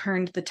really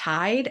turned the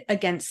tide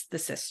against the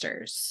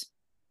sisters.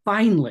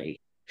 Finally.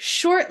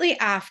 Shortly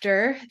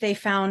after, they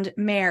found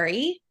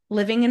Mary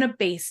living in a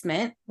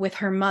basement with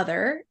her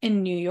mother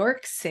in New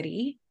York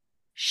City.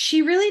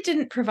 She really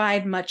didn't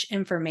provide much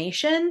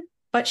information,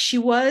 but she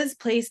was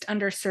placed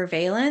under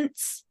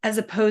surveillance as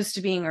opposed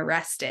to being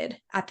arrested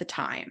at the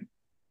time.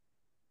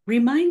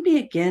 Remind me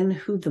again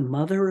who the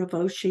mother of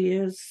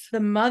Oshie is. The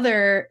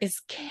mother is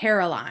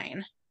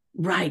Caroline.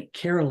 Right,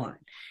 Caroline.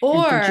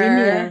 Or and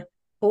Virginia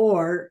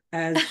Or,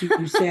 as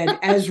you said,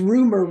 as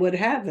rumor would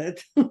have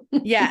it.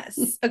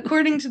 Yes,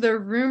 according to the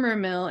rumor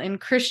mill in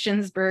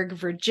Christiansburg,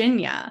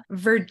 Virginia,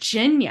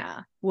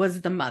 Virginia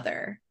was the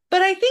mother.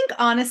 But I think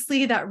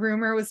honestly that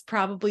rumor was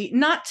probably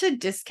not to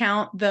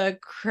discount the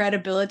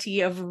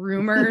credibility of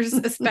rumors,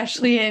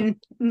 especially in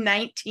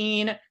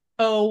 19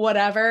 oh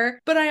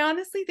whatever. But I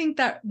honestly think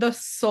that the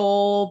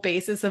sole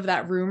basis of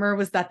that rumor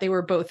was that they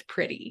were both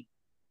pretty.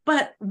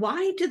 But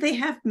why do they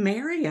have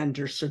Mary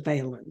under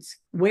surveillance?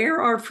 Where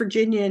are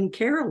Virginia and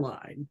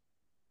Caroline?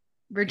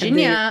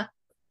 Virginia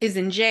is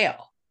in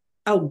jail.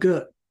 Oh,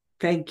 good.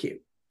 Thank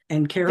you.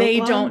 And Caroline? They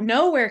don't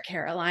know where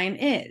Caroline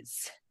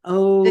is.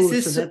 Oh, this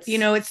is,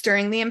 so it's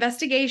during the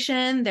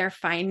investigation. They're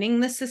finding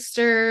the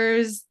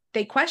sisters.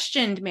 They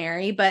questioned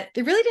Mary, but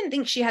they really didn't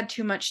think she had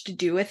too much to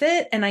do with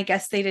it. And I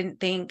guess they didn't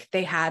think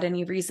they had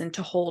any reason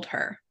to hold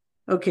her.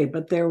 Okay,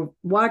 but they're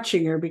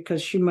watching her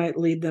because she might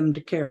lead them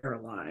to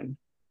Caroline.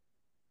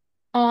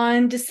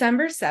 On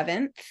December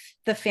 7th,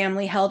 the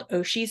family held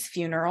Oshie's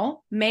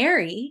funeral.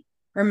 Mary,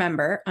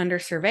 remember, under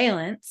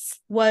surveillance,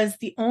 was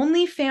the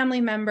only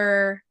family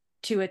member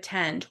to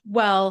attend.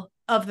 Well,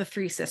 of the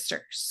three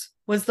sisters,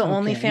 was the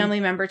only family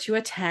member to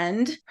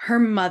attend. Her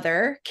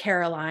mother,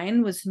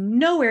 Caroline, was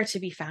nowhere to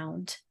be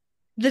found.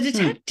 The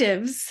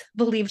detectives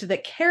believed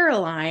that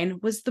Caroline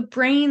was the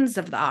brains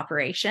of the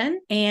operation,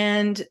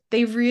 and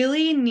they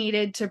really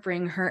needed to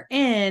bring her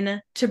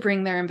in to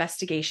bring their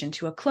investigation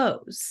to a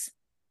close.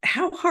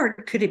 How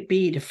hard could it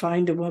be to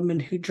find a woman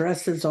who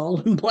dresses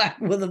all in black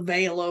with a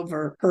veil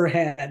over her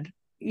head?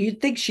 You'd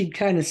think she'd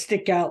kind of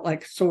stick out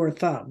like a sore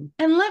thumb.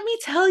 And let me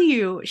tell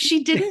you,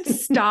 she didn't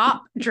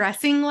stop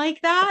dressing like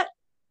that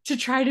to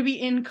try to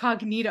be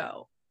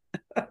incognito.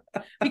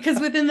 Because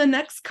within the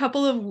next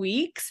couple of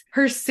weeks,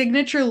 her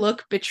signature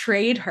look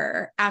betrayed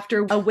her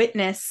after a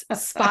witness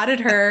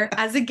spotted her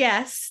as a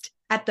guest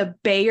at the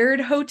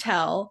Bayard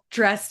Hotel,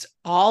 dressed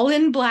all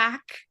in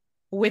black,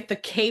 with the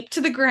cape to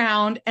the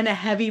ground and a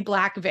heavy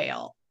black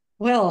veil.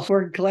 Well,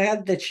 we're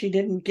glad that she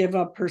didn't give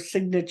up her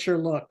signature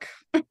look.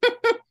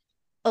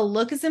 A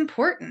look is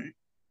important.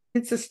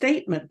 It's a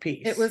statement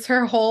piece. It was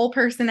her whole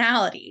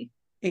personality.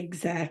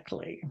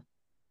 Exactly.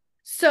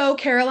 So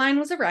Caroline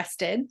was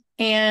arrested,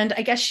 and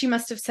I guess she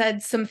must have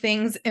said some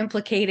things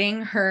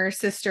implicating her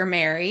sister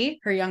Mary,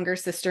 her younger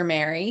sister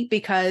Mary,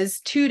 because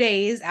 2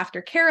 days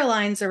after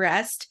Caroline's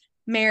arrest,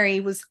 Mary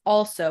was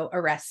also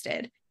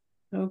arrested.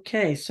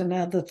 Okay, so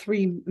now the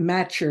three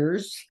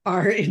matchers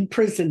are in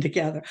prison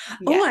together.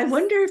 Yes. Oh, I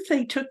wonder if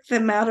they took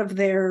them out of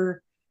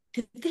their...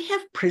 Did they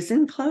have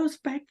prison clothes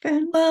back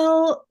then?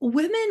 Well,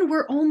 women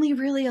were only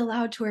really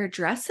allowed to wear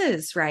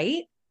dresses,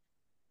 right?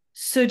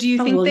 So do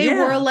you think they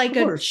wore like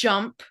a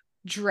jump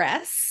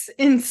dress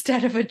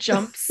instead of a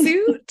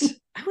jumpsuit?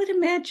 I would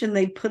imagine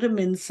they put them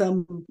in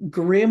some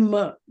grim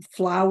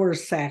flour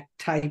sack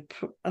type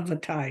of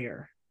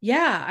attire.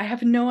 Yeah, I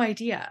have no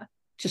idea.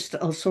 Just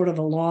a sort of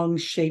a long,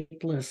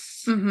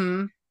 shapeless,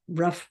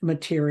 rough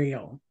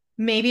material.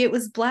 Maybe it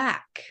was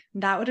black.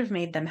 That would have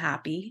made them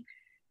happy.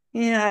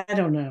 Yeah, I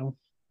don't know.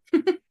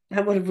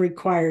 That would have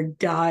required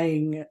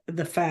dyeing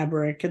the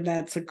fabric, and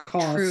that's a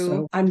cost.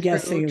 So I'm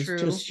guessing it's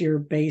just your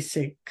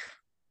basic.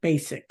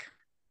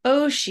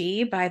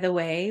 Oshie, by the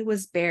way,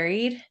 was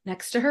buried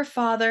next to her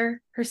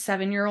father, her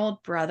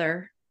 7-year-old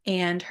brother,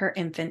 and her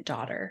infant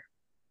daughter.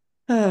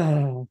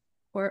 Oh.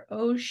 Poor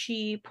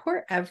Oshie,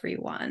 poor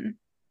everyone.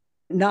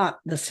 Not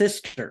the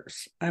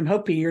sisters. I'm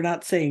hoping you're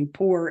not saying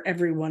poor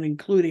everyone,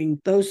 including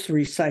those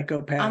three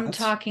psychopaths. I'm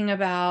talking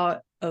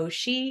about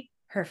Oshie,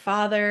 her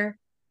father,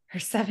 her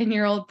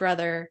 7-year-old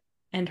brother,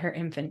 and her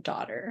infant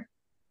daughter.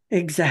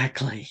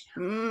 Exactly.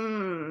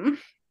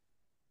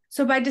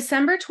 So by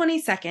December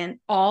 22nd,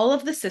 all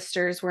of the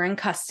sisters were in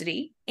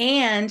custody,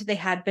 and they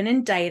had been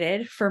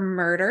indicted for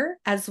murder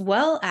as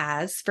well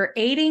as for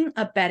aiding,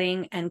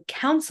 abetting, and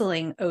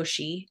counseling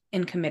Oshie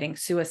in committing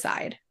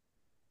suicide.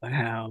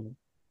 Wow.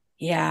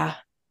 Yeah.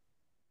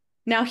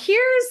 Now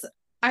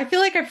I feel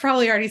like I've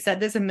probably already said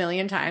this a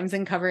million times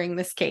in covering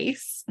this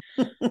case,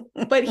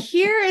 but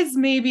here is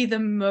maybe the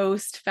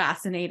most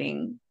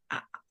fascinating.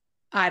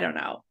 I don't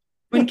know.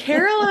 When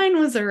Caroline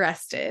was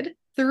arrested,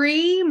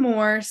 3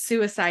 more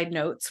suicide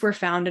notes were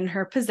found in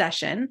her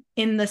possession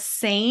in the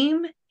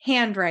same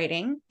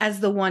handwriting as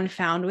the one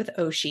found with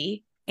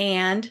Oshie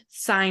and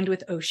signed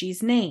with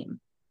Oshie's name.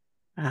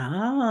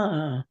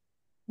 Ah.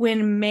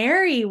 When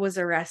Mary was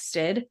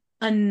arrested,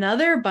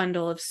 another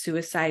bundle of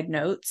suicide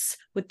notes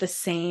with the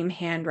same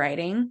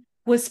handwriting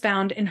was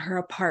found in her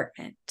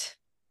apartment.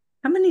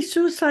 How many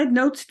suicide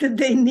notes did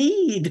they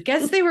need?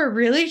 Guess they were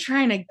really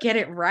trying to get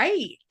it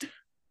right.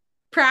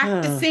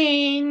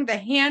 Practicing the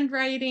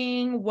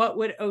handwriting. What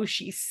would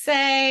Oshie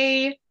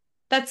say?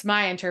 That's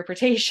my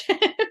interpretation.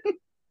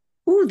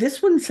 Ooh,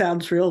 this one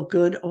sounds real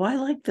good. Oh, I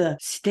like the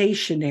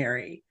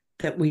stationery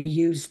that we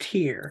used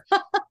here.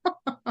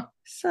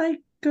 Psycho.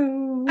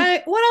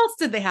 What else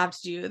did they have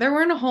to do? There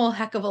weren't a whole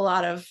heck of a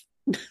lot of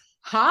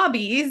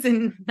hobbies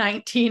in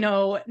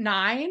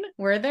 1909,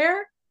 were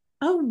there?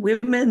 Oh,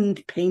 women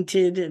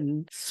painted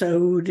and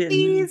sewed and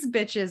These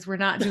bitches were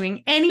not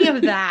doing any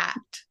of that.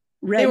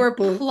 They were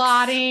books.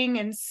 plotting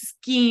and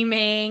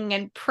scheming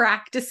and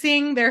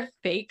practicing their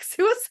fake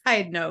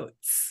suicide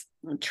notes.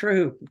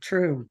 True.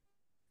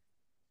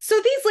 So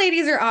these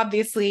ladies are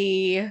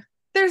obviously,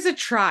 there's a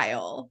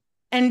trial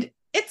and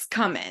it's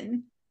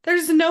coming.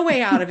 There's no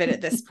way out of it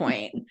at this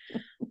point.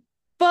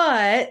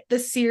 But the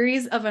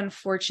series of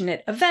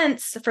unfortunate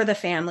events for the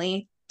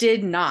family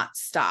did not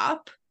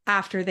stop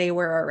after they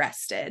were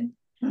arrested.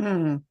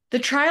 The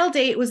trial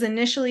date was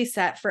initially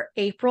set for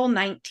April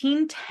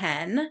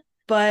 1910,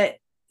 but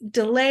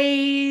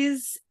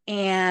delays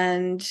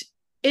and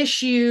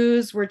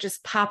issues were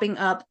just popping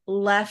up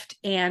left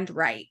and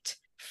right.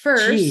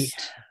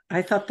 First,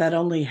 I thought that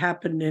only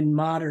happened in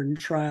modern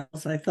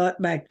trials. I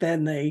thought back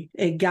then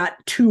it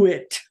got to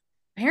it.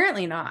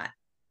 Apparently not.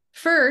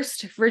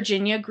 First,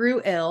 Virginia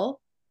grew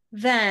ill.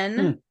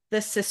 Then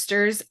the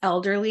sister's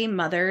elderly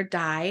mother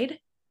died.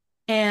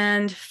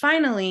 And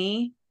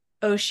finally,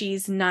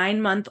 Oshie's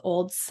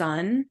 9-month-old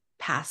son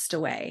passed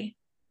away.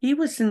 He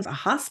was in a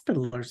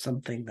hospital or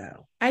something,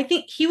 though. I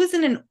think he was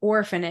in an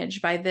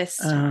orphanage by this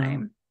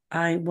time.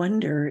 I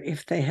wonder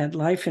if they had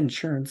life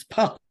insurance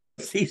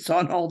policies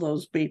on all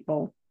those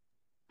people.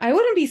 I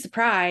wouldn't be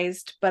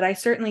surprised, but I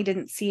certainly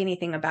didn't see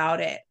anything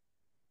about it.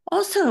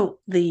 Also,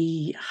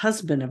 the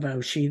husband of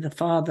Oshie, the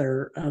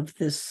father of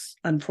this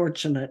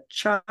unfortunate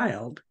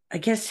child, I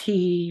guess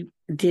he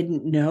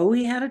didn't know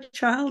he had a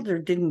child or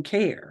didn't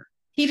care.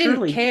 He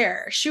didn't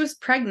care. She was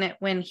pregnant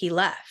when he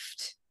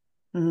left.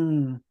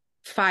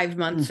 5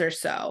 months or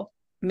so.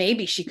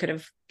 Maybe she could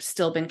have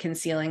still been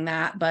concealing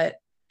that, but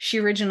she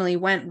originally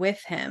went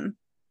with him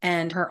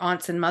and her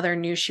aunts and mother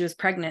knew she was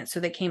pregnant, so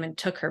they came and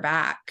took her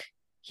back.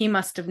 He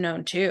must have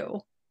known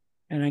too.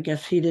 And I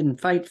guess he didn't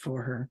fight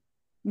for her.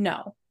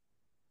 No.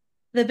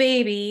 The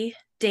baby,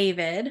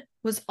 David,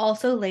 was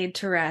also laid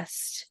to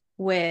rest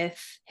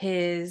with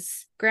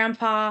his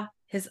grandpa,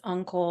 his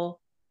uncle,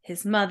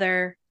 his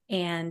mother,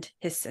 and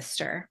his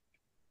sister.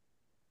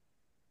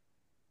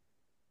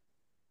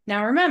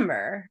 Now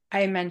remember,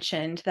 I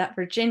mentioned that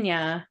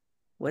Virginia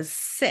was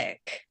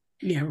sick.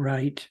 Yeah,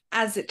 right.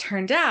 As it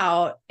turned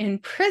out, in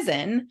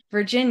prison,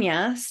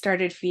 Virginia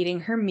started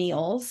feeding her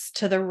meals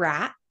to the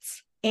rats.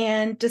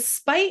 And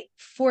despite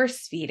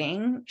force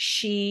feeding,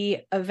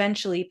 she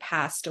eventually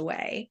passed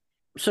away.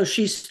 So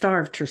she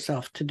starved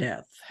herself to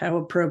death. How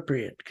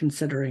appropriate,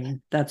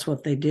 considering that's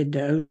what they did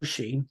to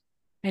Oshie.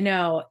 I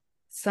know,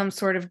 some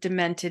sort of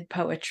demented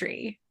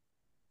poetry.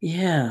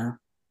 Yeah.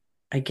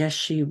 I guess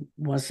she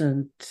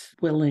wasn't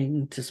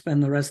willing to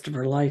spend the rest of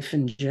her life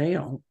in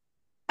jail.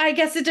 I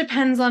guess it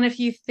depends on if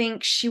you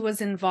think she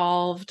was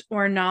involved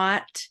or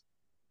not.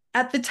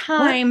 At the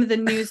time, the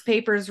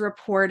newspapers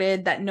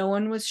reported that no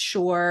one was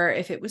sure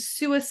if it was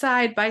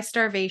suicide by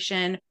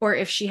starvation or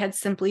if she had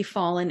simply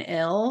fallen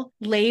ill.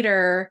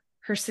 Later,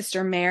 her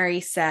sister Mary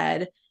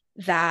said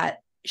that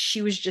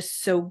she was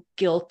just so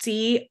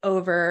guilty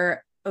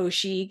over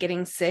Oshie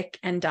getting sick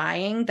and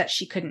dying that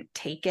she couldn't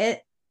take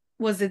it.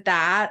 Was it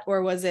that,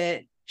 or was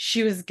it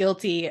she was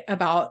guilty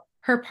about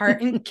her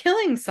part in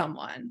killing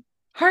someone?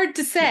 Hard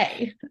to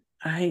say.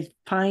 I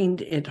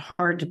find it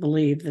hard to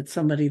believe that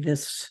somebody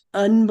this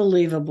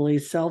unbelievably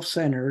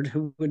self-centered,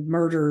 who would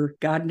murder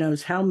God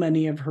knows how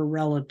many of her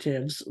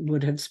relatives,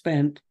 would have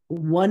spent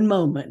one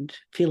moment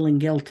feeling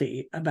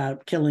guilty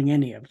about killing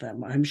any of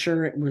them. I'm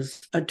sure it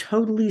was a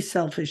totally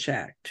selfish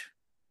act.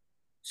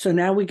 So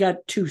now we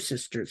got two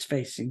sisters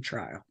facing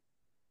trial.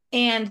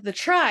 And the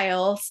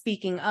trial,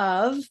 speaking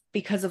of,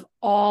 because of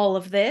all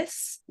of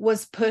this,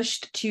 was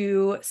pushed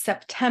to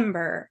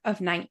September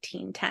of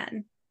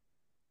 1910.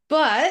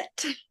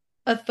 But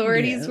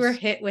authorities were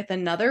hit with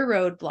another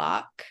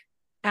roadblock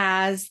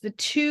as the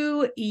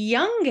two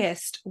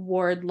youngest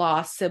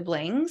Wardlaw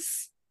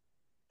siblings,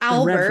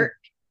 Albert.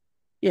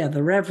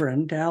 The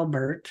Reverend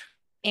Albert.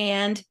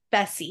 And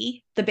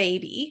Bessie, the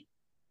baby.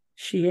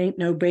 She ain't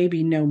no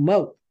baby no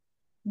mo.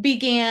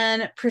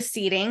 Began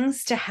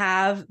proceedings to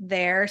have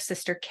their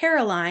sister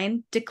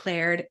Caroline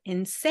declared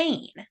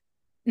insane.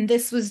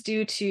 This was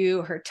due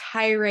to her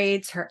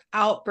tirades, her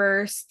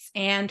outbursts,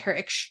 and her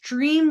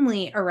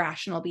extremely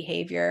irrational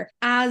behavior,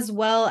 as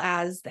well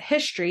as the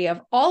history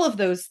of all of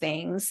those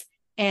things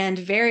and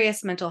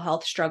various mental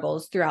health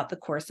struggles throughout the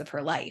course of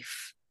her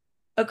life.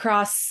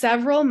 Across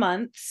several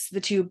months,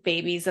 the two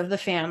babies of the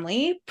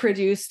family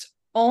produced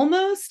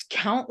almost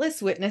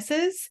countless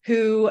witnesses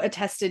who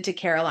attested to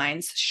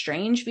Caroline's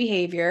strange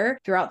behavior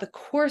throughout the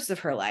course of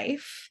her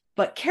life.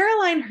 But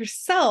Caroline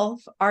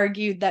herself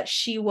argued that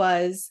she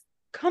was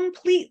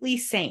completely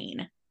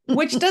sane,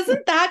 which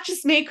doesn't that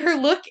just make her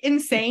look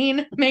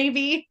insane,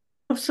 maybe?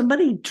 If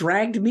somebody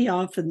dragged me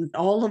off and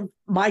all of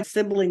my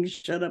siblings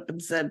showed up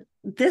and said,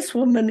 this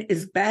woman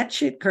is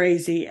batshit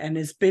crazy and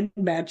has been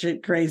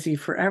batshit crazy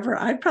forever,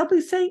 I'd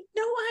probably say,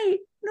 no,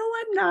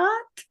 I'm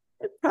not.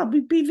 I'd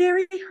probably be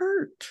very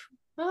hurt.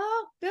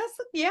 Oh,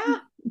 yeah,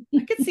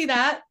 I could see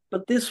that.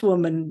 But this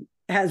woman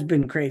has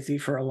been crazy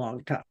for a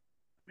long time.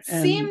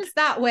 Seems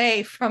that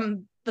way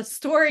from the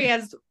story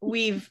as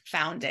we've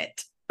found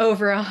it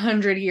over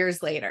 100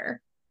 years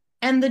later.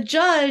 And the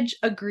judge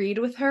agreed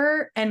with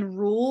her and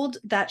ruled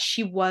that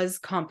she was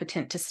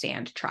competent to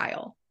stand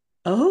trial.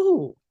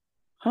 Oh,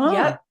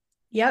 huh.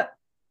 Yep.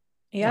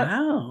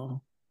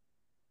 Wow.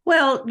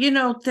 Well,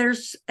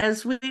 there's,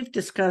 as we've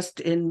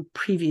discussed in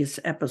previous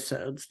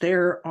episodes,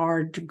 there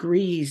are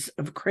degrees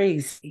of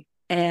crazy.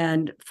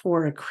 And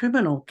for a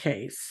criminal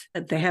case,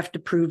 they have to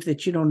prove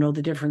that you don't know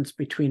the difference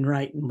between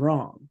right and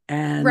wrong.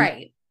 And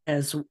right.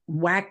 As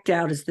whacked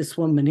out as this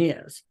woman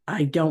is,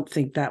 I don't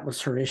think that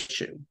was her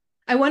issue.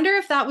 I wonder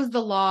if that was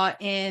the law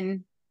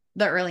in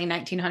the early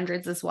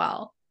 1900s as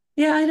well.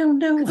 Yeah, I don't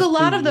know. Because a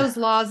lot of those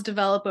laws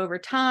develop over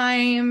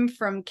time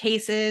from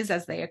cases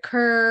as they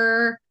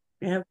occur.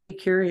 Yeah, I'm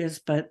curious,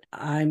 but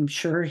I'm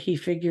sure he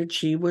figured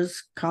she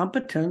was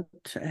competent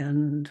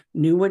and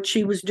knew what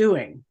she was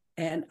doing.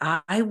 And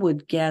I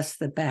would guess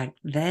that back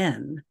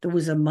then, there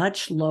was a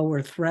much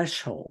lower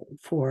threshold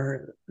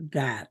for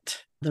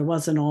that. There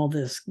wasn't all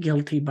this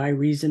guilty by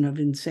reason of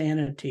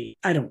insanity,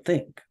 I don't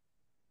think.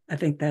 I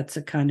think that's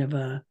a kind of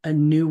a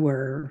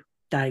newer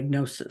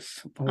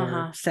diagnosis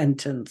or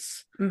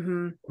sentence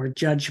or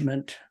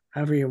judgment,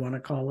 however you want to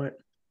call it.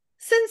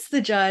 Since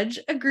the judge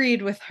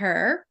agreed with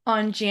her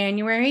on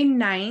January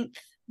 9th,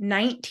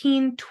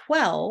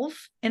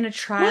 1912, in a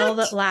trial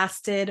that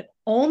lasted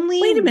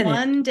only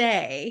 1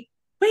 day.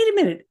 Wait a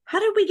minute. How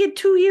did we get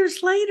 2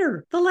 years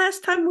later? The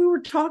last time we were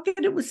talking,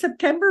 it was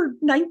September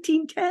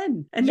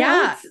 1910. And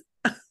now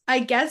I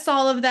guess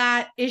all of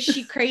that. Is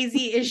she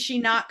crazy? Is she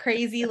not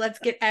crazy? Let's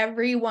get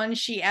everyone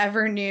she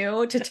ever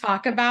knew to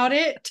talk about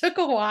it. Took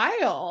a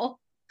while.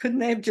 Couldn't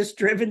they have just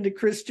driven to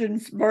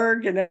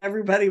Christiansburg and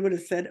everybody would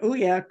have said, oh,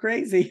 yeah,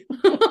 crazy.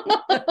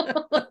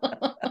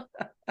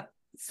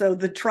 So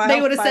the trial.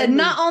 They would have said,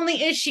 not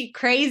only is she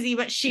crazy,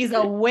 but she's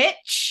a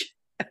witch.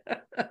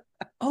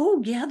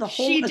 Oh, yeah. The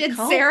whole She did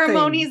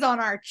ceremonies on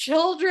our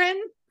children.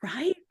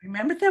 Right.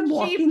 Remember them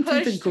walking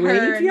through the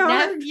graveyard? She pushed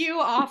her nephew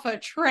off a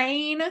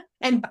train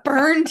and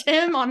burned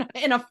him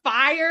in a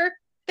fire.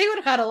 They would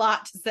have had a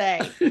lot to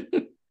say.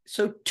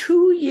 So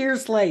 2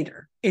 years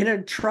later, in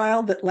a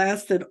trial that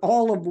lasted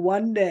all of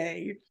 1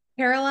 day,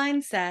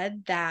 Caroline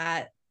said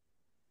that,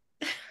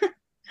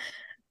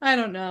 I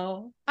don't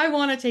know, I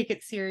want to take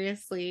it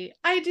seriously.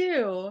 I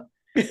do.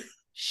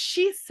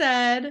 She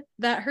said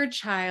that her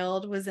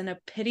child was in a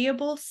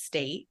pitiable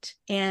state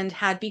and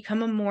had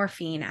become a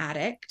morphine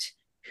addict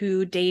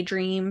who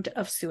daydreamed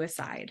of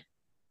suicide.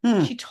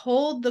 She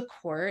told the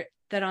court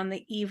that on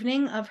the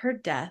evening of her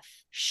death,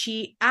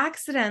 she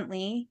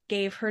accidentally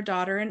gave her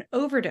daughter an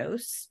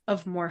overdose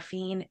of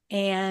morphine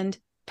and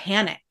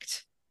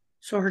panicked.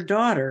 So her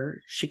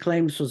daughter, she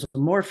claims, was a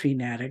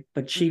morphine addict,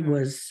 but she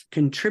was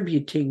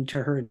contributing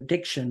to her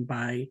addiction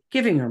by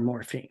giving her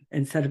morphine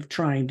instead of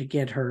trying to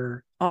get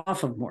her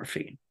off of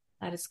morphine.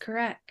 That is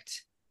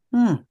correct.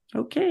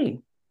 Okay.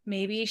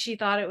 Maybe she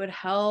thought it would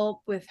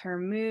help with her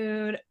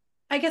mood.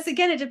 I guess,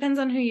 again, it depends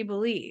on who you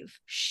believe.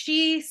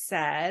 She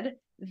said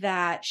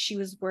that she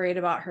was worried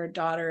about her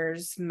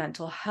daughter's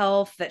mental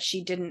health, that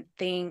she didn't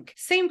think,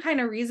 same kind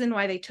of reason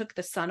why they took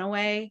the son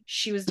away.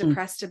 She was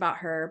depressed about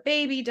her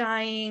baby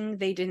dying.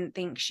 They didn't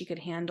think she could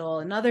handle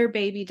another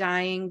baby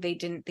dying. They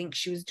didn't think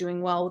she was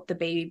doing well with the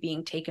baby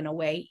being taken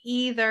away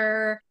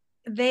either.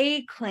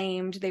 They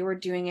claimed they were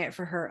doing it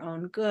for her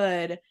own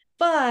good.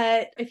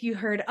 But if you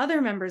heard other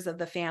members of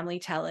the family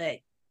tell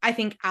it, I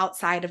think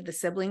outside of the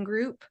sibling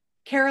group,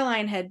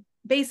 Caroline had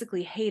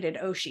basically hated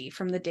Oshie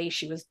from the day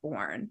she was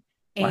born.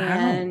 Wow.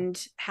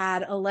 And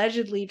had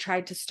allegedly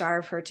tried to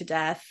starve her to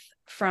death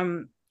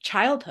from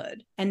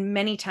childhood and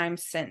many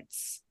times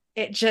since.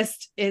 It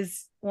just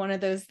is one of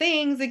those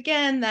things,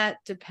 again, that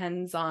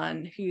depends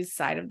on whose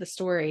side of the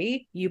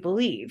story you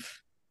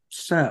believe.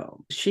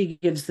 So she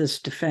gives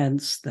this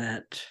defense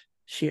that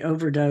she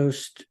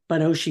overdosed, but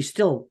Oshie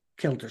still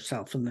killed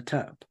herself in the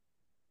tub.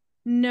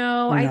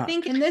 No, I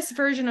think in this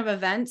version of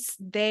events,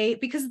 there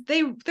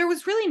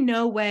was really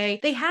no way,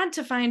 they had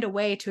to find a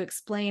way to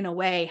explain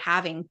away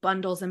having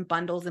bundles and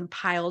bundles and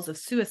piles of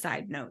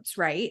suicide notes,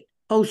 right?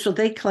 Oh, so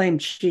they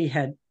claimed she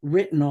had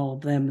written all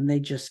of them and they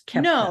just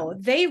kept them. No,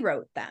 they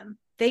wrote them.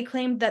 They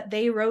claimed that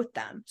they wrote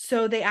them.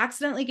 So they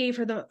accidentally gave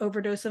her the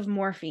overdose of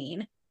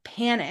morphine,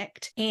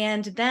 panicked,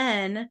 and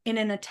then in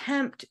an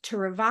attempt to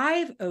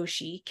revive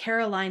Oshie,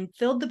 Caroline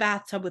filled the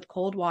bathtub with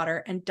cold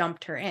water and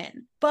dumped her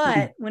in.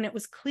 But when it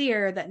was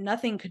clear that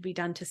nothing could be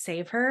done to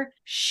save her,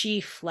 she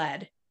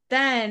fled.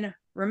 Then,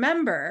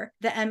 remember,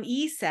 the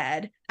ME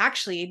said,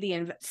 actually,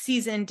 the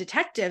seasoned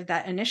detective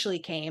that initially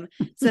came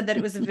said that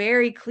it was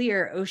very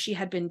clear Oshie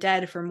had been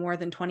dead for more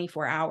than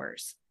 24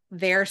 hours.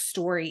 Their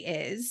story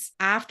is,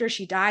 after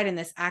she died in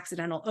this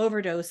accidental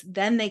overdose,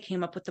 then they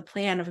came up with the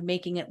plan of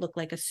making it look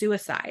like a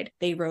suicide.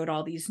 They wrote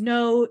all these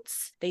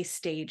notes, they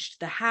staged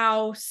the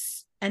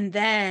house, and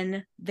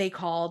then they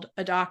called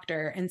a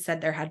doctor and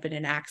said there had been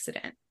an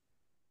accident.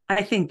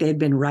 I think they'd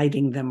been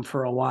writing them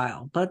for a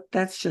while, but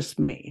that's just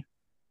me.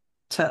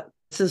 So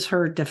this is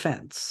her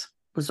defense.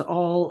 It was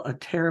all a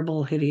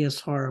terrible, hideous,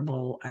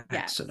 horrible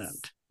accident.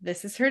 Yes.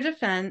 This is her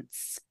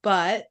defense,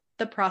 but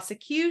the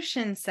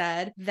prosecution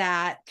said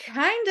that,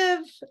 kind of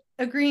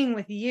agreeing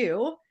with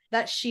you,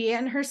 that she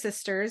and her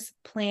sisters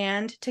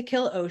planned to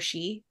kill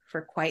Oshie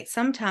for quite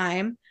some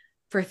time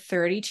for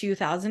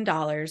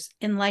 $32,000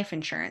 in life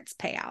insurance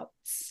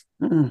payouts.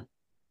 Mm.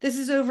 This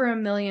is over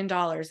 $1 million in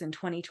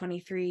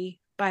 2023,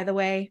 by the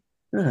way.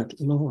 Good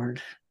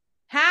Lord.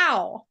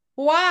 How?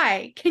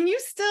 Why? Can you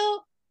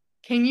still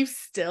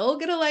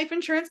get a life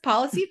insurance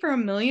policy for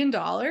 $1 million?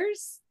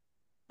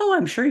 Oh,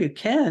 I'm sure you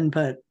can,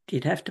 but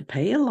you'd have to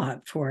pay a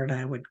lot for it,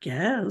 I would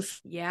guess.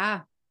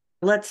 Yeah.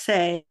 Let's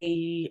say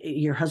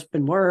your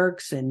husband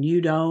works and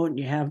you don't,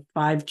 you have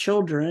 5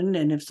 children,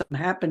 and if something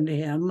happened to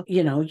him,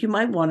 you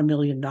might want $1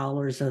 million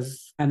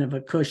as kind of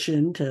a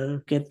cushion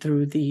to get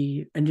through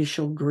the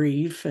initial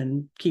grief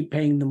and keep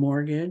paying the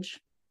mortgage.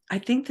 I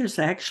think there's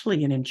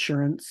actually an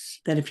insurance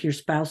that if your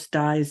spouse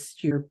dies,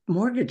 your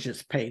mortgage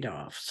is paid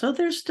off. So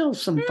there's still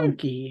some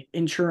funky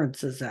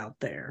insurances out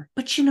there.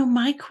 But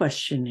my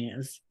question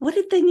is, what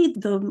did they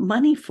need the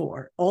money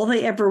for? All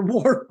they ever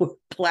wore were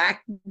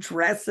black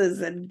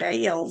dresses and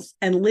veils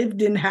and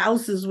lived in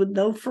houses with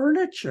no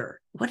furniture.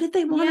 What did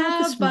they want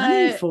all this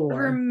money for?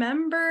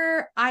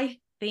 Remember, I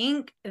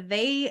think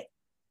they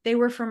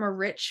were from a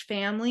rich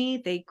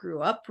family. They grew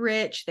up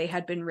rich. They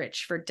had been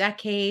rich for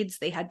decades.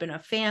 They had been a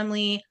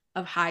family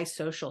of high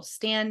social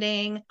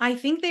standing. I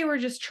think they were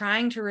just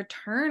trying to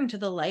return to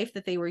the life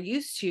that they were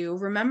used to.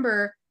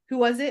 Remember, who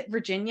was it?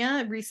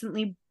 Virginia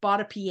recently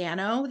bought a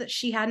piano that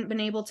she hadn't been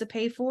able to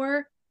pay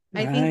for.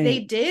 Right. I think they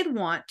did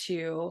want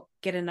to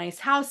get a nice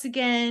house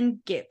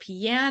again, get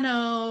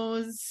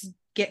pianos,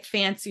 get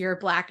fancier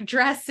black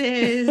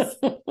dresses.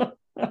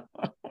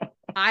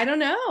 I don't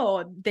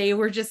know. They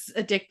were just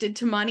addicted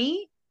to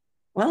money.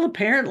 Well,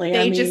 apparently,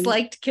 they just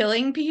liked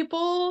killing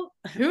people.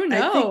 Who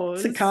knows? I think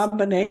it's a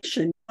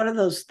combination. One of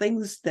those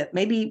things that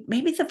maybe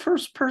the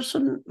first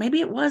person, maybe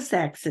it was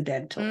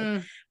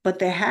accidental, but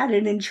they had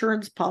an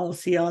insurance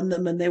policy on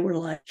them and they were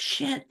like,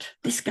 shit,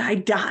 this guy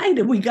died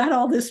and we got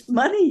all this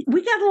money.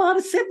 We got a lot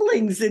of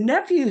siblings and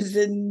nephews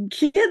and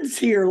kids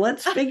here.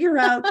 Let's figure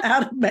out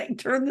how to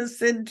turn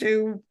this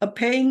into a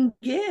paying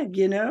gig,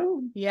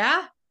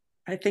 Yeah.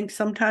 I think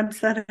sometimes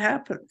that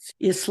happens.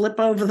 You slip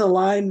over the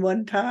line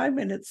one time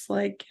and it's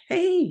like,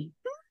 hey,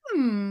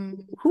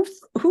 who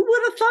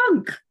would have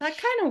thunk? That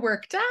kind of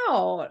worked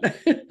out.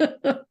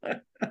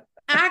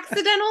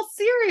 Accidental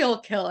serial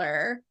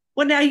killer.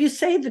 Well, now you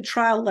say the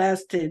trial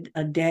lasted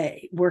a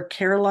day. Were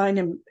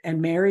Caroline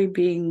and Mary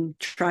being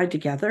tried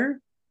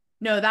together?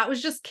 No, that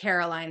was just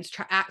Caroline's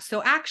trial.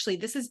 So actually,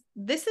 this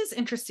is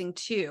interesting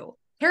too.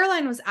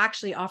 Caroline was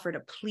actually offered a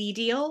plea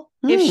deal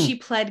if she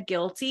pled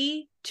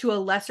guilty to a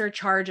lesser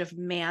charge of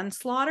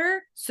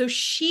manslaughter. So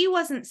she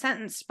wasn't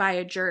sentenced by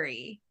a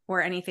jury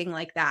or anything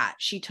like that.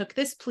 She took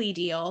this plea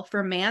deal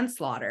for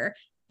manslaughter.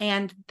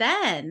 And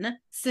then,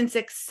 since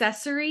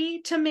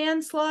accessory to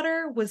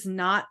manslaughter was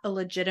not a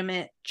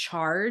legitimate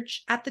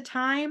charge at the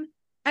time,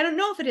 I don't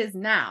know if it is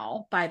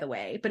now, by the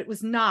way, but it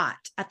was not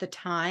at the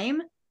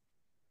time,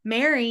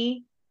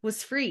 Mary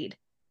was freed.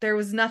 There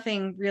was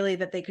nothing really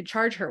that they could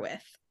charge her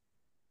with.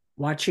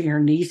 Watching her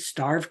niece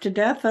starve to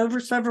death over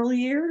several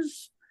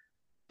years?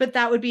 But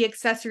that would be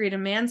accessory to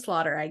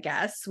manslaughter, I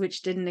guess,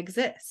 which didn't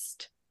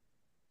exist.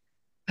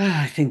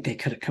 I think they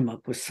could have come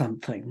up with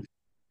something.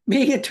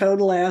 Being a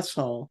total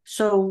asshole.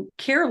 So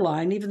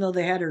Caroline, even though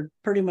they had her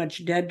pretty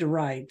much dead to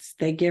rights,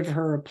 they give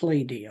her a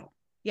plea deal.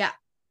 Yeah.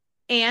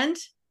 And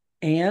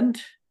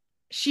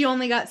she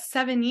only got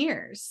 7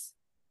 years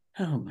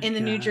in the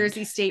New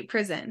Jersey State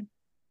Prison.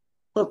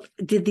 Well,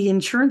 did the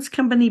insurance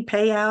company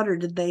pay out or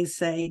did they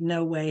say,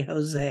 no way,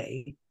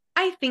 Jose?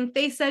 I think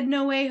they said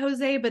no way,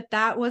 Jose, but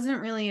that wasn't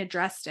really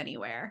addressed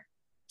anywhere.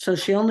 So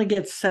she only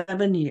gets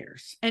 7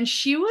 years. And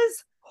she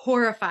was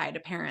horrified,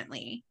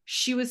 apparently.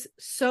 She was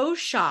so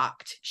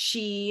shocked.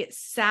 She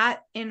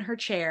sat in her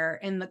chair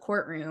in the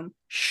courtroom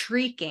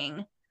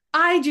shrieking,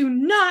 I do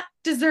not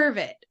deserve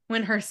it,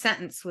 when her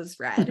sentence was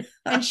read.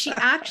 And she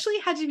actually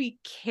had to be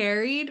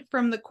carried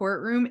from the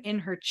courtroom in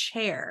her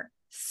chair,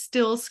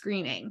 still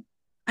screaming.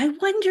 I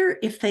wonder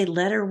if they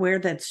let her wear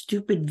that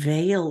stupid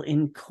veil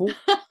in court.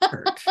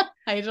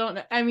 I don't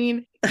know. I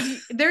mean,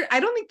 I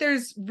don't think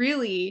there's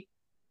really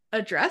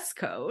a dress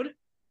code.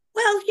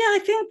 Well, yeah, I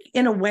think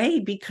in a way,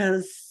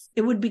 because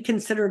it would be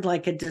considered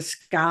like a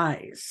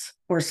disguise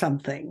or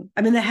something.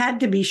 I mean, they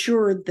had to be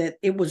sure that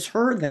it was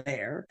her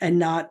there and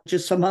not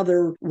just some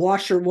other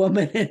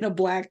washerwoman in a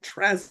black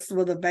dress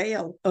with a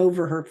veil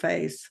over her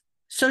face.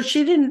 So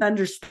she didn't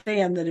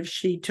understand that if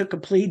she took a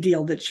plea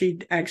deal that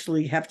she'd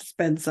actually have to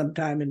spend some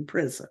time in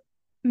prison.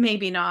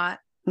 Maybe not.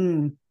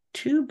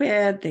 Too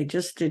bad they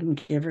just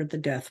didn't give her the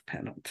death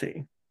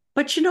penalty.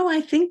 But,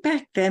 I think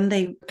back then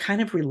they were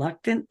kind of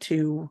reluctant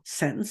to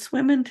sentence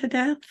women to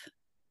death.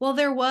 Well,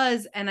 there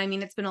was, and I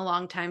mean, it's been a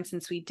long time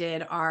since we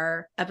did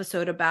our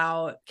episode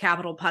about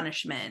capital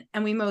punishment,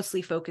 and we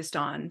mostly focused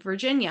on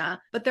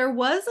Virginia. But there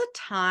was a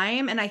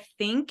time, and I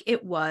think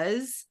it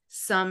was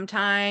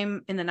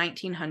sometime in the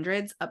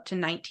 1900s up to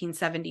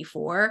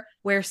 1974,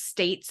 where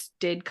states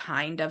did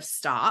kind of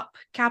stop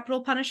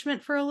capital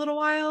punishment for a little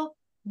while.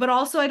 But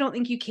also, I don't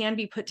think you can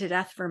be put to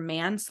death for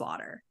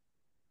manslaughter.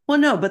 Well,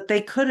 no, but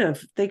they could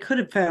have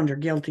found her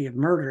guilty of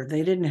murder.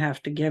 They didn't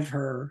have to give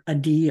her a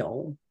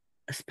deal,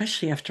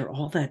 especially after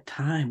all that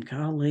time.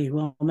 Golly,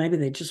 well, maybe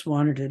they just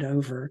wanted it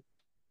over.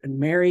 And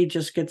Mary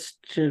just gets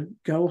to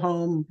go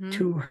home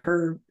to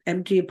her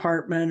empty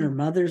apartment. Her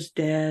mother's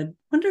dead.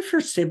 Wonder if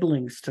her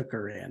siblings took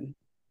her in.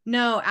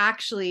 No,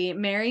 actually,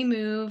 Mary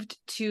moved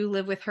to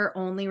live with her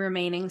only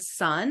remaining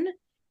son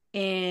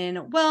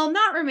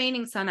not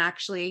remaining son,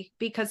 actually,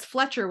 because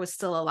Fletcher was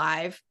still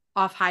alive,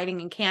 off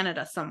hiding in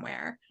Canada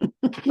somewhere.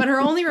 But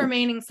her only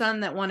remaining son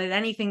that wanted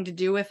anything to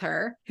do with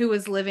her, who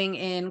was living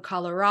in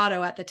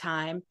Colorado at the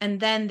time. And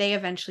then they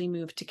eventually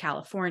moved to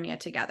California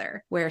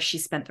together, where she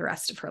spent the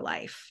rest of her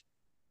life.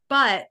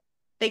 But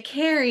they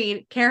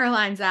carried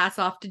Caroline's ass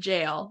off to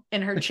jail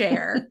in her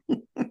chair,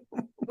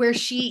 where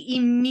she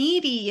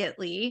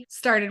immediately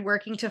started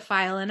working to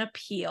file an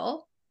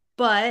appeal.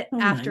 But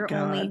after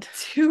only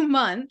 2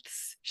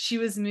 months, she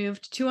was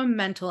moved to a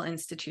mental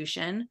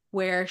institution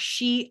where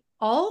she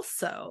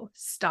also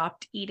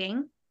stopped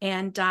eating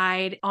and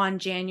died on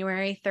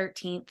January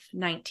 13th,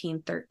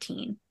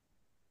 1913.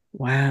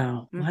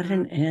 Wow, what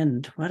an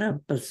end. What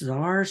a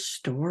bizarre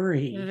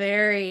story.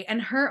 Very.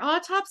 And her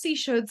autopsy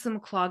showed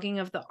some clogging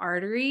of the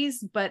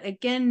arteries, but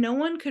again, no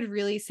one could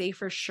really say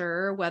for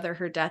sure whether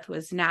her death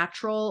was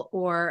natural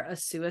or a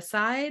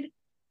suicide.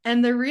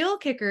 And the real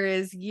kicker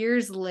is,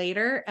 years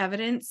later,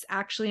 evidence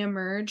actually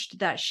emerged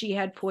that she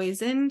had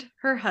poisoned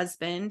her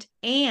husband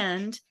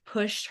and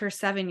pushed her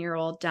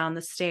 7-year-old down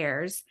the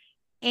stairs,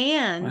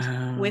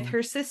 and with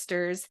her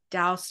sisters,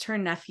 doused her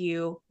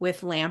nephew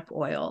with lamp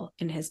oil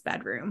in his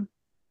bedroom.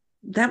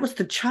 That was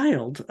the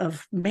child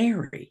of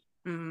Mary.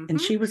 And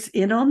she was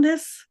in on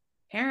this?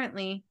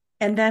 Apparently.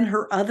 And then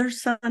her other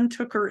son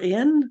took her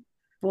in?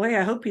 Boy,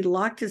 I hope he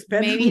locked his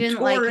bedroom door. Maybe he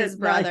didn't like his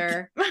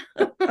brother.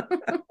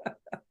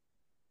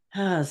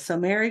 So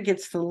Mary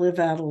gets to live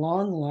out a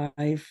long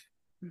life.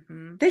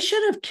 They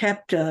should have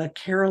kept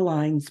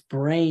Caroline's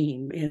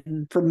brain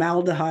in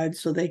formaldehyde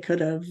so they could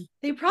have.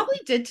 They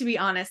probably did, to be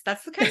honest.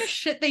 That's the kind of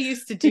shit they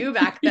used to do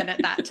back then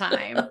at that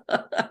time.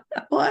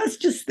 Well, I was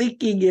just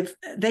thinking, if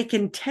they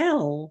can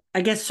tell,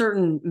 I guess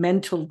certain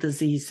mental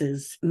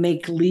diseases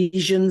make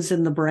lesions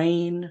in the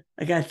brain.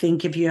 Like, I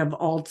think if you have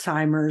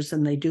Alzheimer's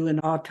and they do an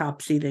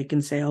autopsy, they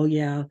can say, oh,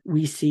 yeah,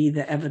 we see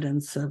the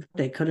evidence of,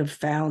 they could have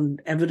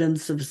found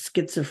evidence of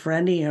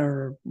schizophrenia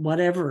or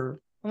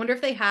whatever. I wonder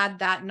if they had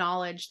that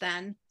knowledge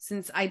then,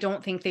 since I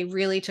don't think they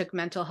really took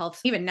mental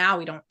health. Even now,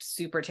 we don't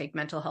super take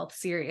mental health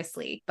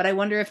seriously. But I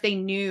wonder if they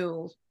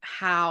knew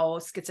how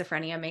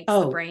schizophrenia makes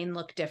the brain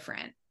look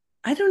different.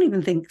 I don't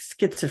even think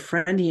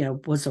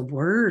schizophrenia was a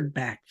word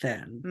back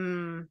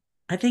then.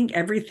 I think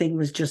everything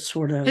was just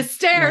sort of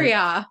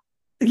hysteria.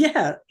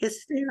 Yeah,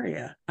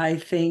 hysteria. I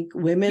think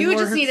women You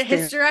just need a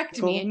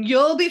hysterectomy and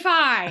you'll be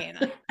fine.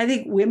 I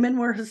think women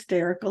were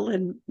hysterical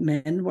and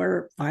men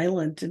were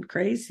violent and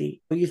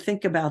crazy. You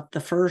think about the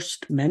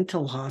first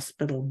mental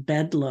hospital,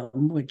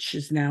 Bedlam, which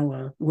is now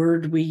a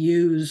word we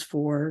use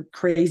for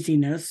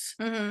craziness.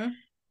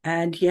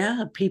 And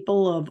yeah,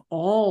 people of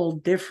all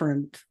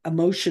different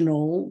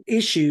emotional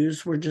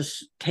issues were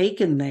just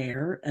taken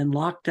there and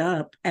locked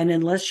up. And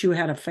unless you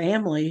had a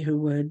family who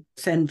would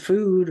send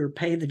food or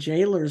pay the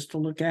jailers to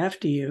look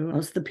after you,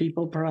 most of the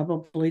people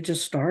probably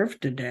just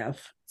starved to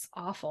death. It's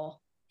awful.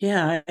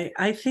 Yeah,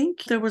 I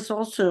think there was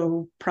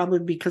also, probably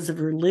because of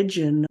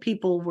religion,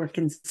 people were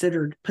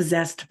considered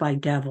possessed by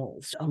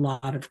devils, a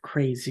lot of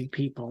crazy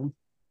people.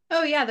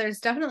 Oh, yeah, there's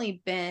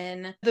definitely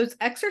been, those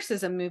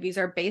exorcism movies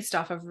are based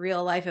off of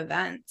real life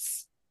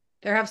events.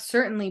 There have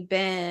certainly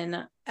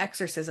been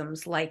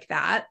exorcisms like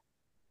that,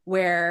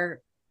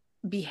 where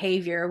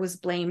behavior was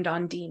blamed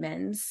on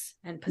demons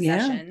and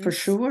possessions. Yeah, for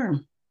sure.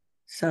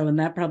 So, and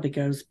that probably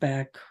goes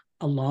back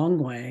a long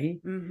way.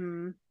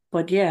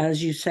 But yeah,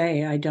 as you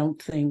say, I don't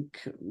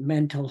think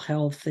mental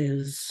health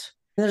is...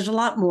 There's a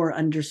lot more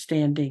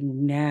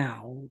understanding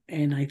now,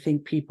 and I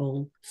think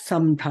people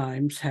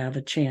sometimes have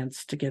a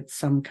chance to get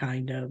some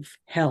kind of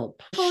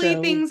help.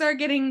 Hopefully things are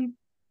getting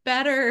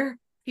better.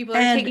 People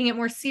are taking it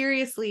more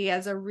seriously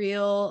as a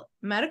real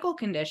medical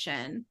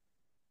condition.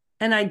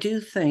 And I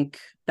do think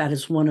that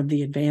is one of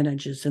the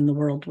advantages in the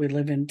world we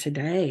live in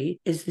today,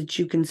 is that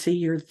you can see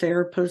your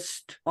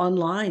therapist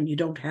online. You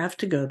don't have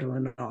to go to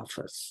an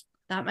office.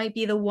 That might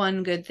be the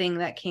one good thing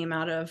that came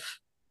out of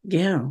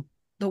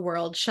the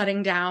world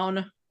shutting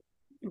down.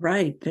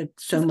 Right.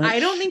 That's so much. I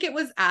don't think it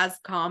was as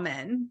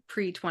common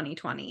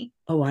pre-2020.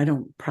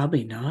 Oh,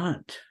 probably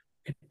not.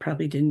 it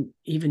probably didn't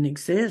even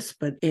exist,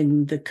 but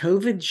in the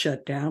COVID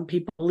shutdown,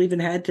 people even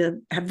had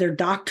to have their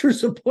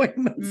doctor's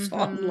appointments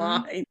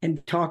online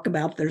and talk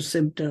about their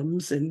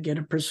symptoms and get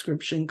a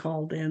prescription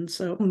called in.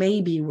 So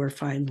maybe we're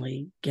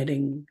finally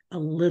getting a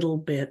little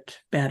bit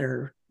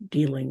better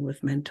dealing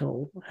with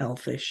mental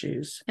health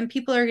issues. And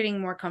people are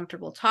getting more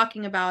comfortable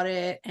talking about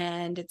it,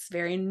 and it's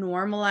very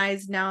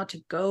normalized now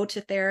to go to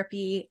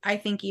therapy. I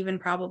think even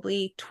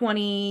probably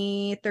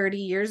 20, 30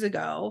 years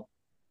ago,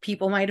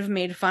 people might have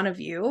made fun of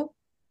you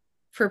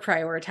for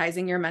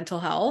prioritizing your mental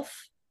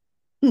health.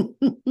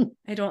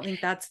 I don't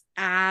think that's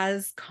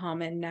as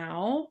common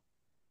now.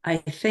 I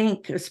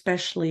think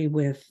especially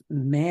with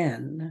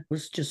men, it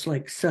was just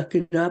like, suck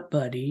it up,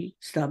 buddy.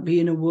 Stop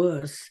being a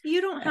wuss.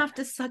 You don't have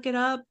to suck it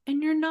up,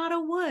 and you're not a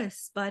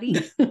wuss,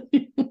 buddy.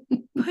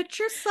 Put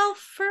yourself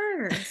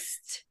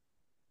first.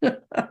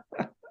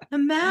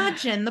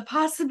 Imagine the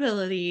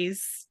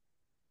possibilities.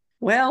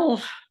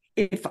 Well,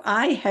 if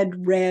I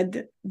had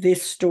read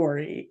this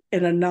story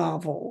in a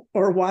novel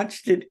or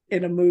watched it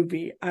in a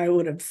movie, I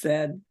would have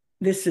said,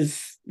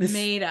 this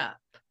made up.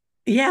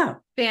 Yeah.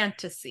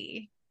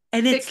 Fantasy.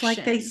 And fiction. It's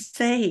like they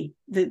say,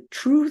 the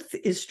truth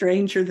is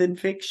stranger than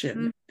fiction.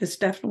 Mm-hmm. This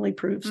definitely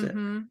proves it.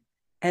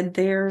 And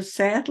there's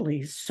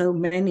sadly so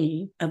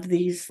many of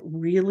these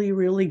really,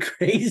 really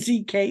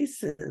crazy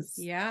cases.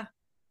 Yeah.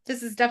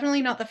 This is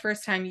definitely not the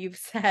first time you've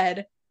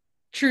said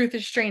truth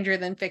is stranger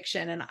than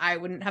fiction, and I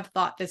wouldn't have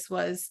thought this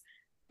was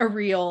a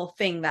real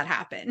thing that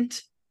happened.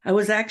 I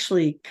was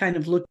actually kind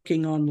of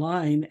looking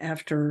online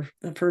after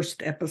the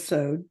first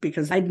episode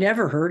because I'd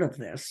never heard of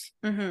this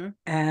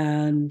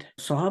and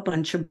saw a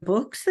bunch of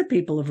books that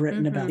people have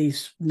written about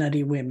these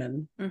nutty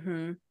women.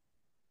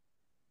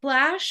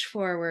 Flash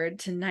forward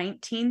to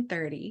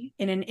 1930.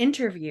 In an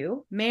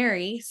interview,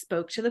 Mary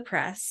spoke to the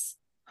press,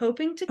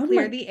 hoping to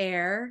clear the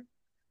air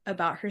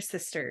about her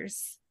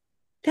sisters.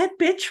 That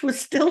bitch was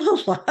still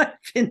alive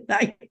in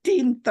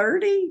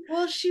 1930?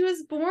 Well, she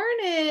was born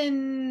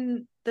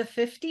in the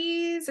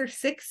 50s or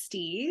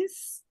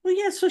 60s. Well,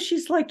 yeah, so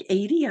she's like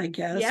 80, I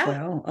guess. Yeah.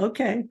 Well,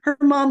 okay. Her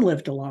mom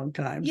lived a long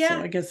time, so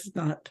I guess it's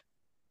not.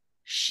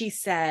 She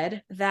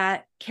said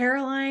that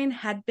Caroline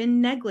had been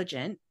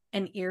negligent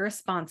and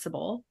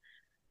irresponsible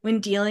when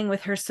dealing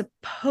with her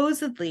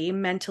supposedly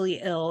mentally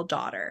ill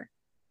daughter.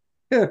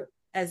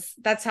 As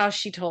that's how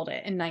she told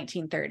it in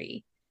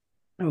 1930.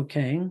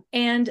 Okay.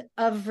 And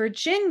of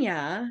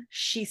Virginia,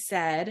 she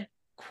said,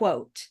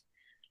 quote,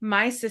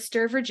 "My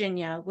sister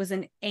Virginia was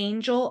an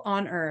angel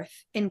on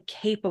earth,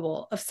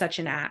 incapable of such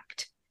an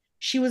act.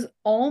 She was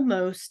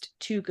almost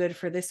too good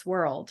for this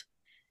world.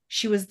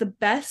 She was the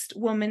best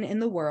woman in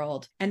the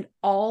world, and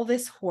all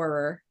this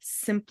horror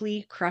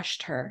simply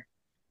crushed her.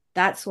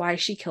 That's why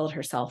she killed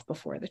herself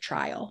before the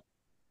trial."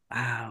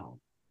 Wow.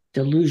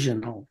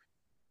 Delusional.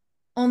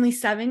 Only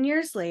 7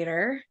 years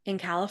later, in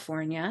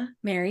California,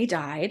 Mary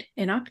died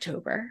in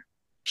October.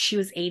 She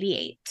was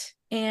 88.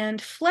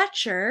 And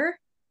Fletcher,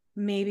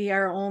 maybe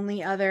the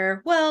only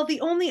other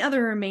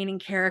remaining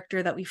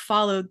character that we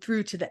followed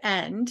through to the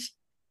end,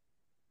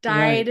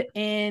 died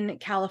in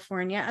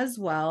California as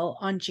well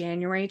on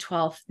January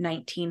 12th,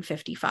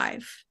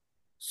 1955.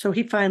 So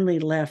he finally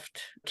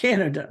left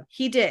Canada.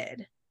 He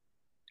did.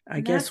 I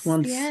guess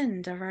once the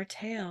end of our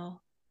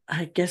tale.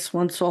 I guess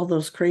once all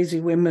those crazy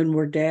women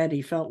were dead,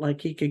 he felt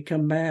like he could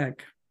come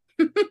back.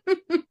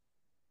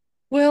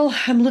 Well,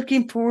 I'm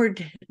looking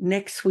forward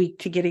next week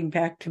to getting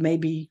back to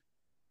maybe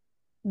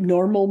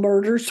normal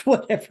murders,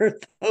 whatever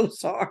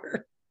those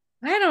are.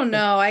 I don't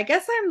know. I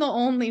guess I'm the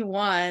only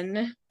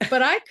one,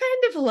 but I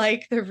kind of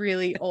like the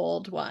really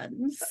old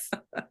ones.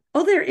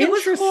 Oh, they're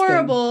interesting. It was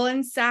horrible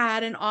and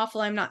sad and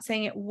awful. I'm not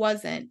saying it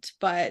wasn't,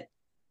 but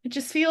it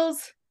just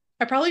feels...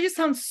 I probably just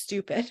sound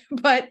stupid,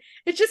 but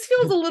it just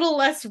feels a little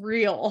less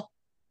real.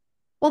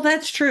 Well,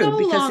 that's true. So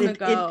long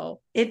ago.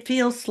 It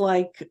feels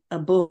like a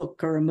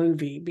book or a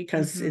movie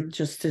because it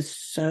just is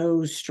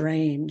so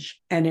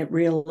strange. And it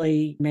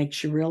really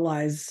makes you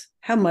realize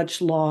how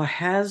much law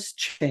has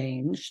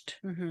changed.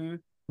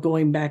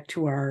 Going back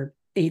to our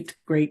 8th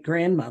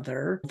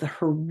great-grandmother, the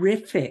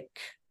horrific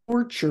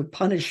torture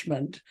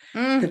punishment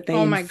that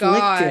they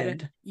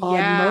inflicted on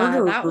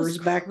murderers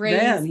back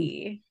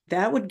then.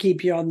 That would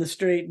keep you on the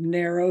straight and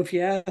narrow, if you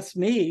ask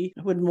me.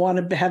 I wouldn't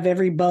want to have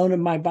every bone in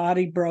my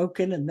body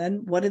broken. And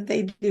then what did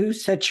they do?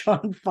 Set you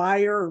on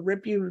fire or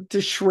rip you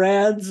to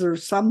shreds or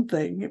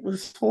something? It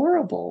was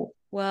horrible.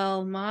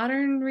 Well,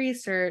 modern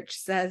research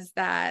says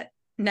that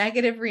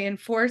negative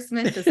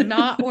reinforcement does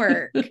not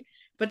work,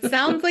 but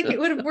sounds like it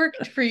would have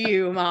worked for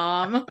you,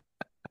 Mom.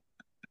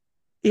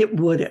 It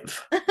would have.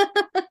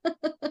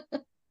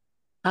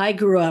 I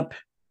grew up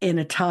in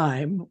a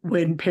time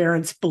when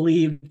parents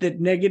believed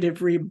that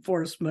negative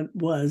reinforcement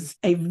was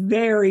a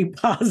very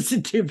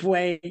positive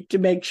way to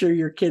make sure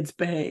your kids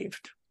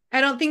behaved.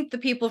 I don't think the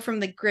people from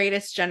the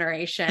greatest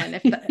generation,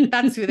 if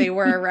that's who they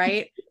were,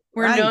 right?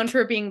 Were known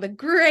for being the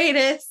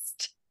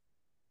greatest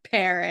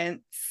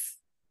parents.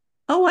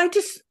 Oh,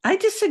 I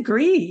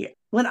disagree.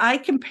 when I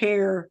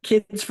compare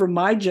kids from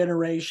my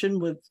generation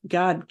with,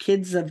 God,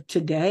 kids of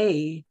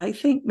today, I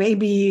think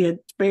maybe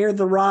spare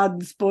the rod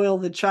and spoil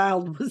the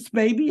child was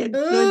maybe a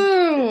good.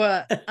 Ooh,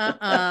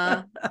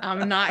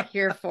 I'm not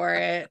here for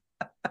it.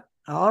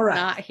 All right.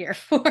 Not here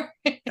for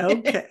it.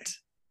 Okay.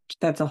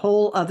 That's a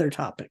whole other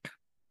topic.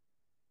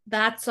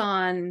 That's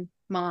on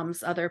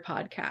Mom's other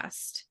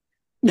podcast.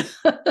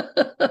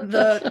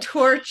 The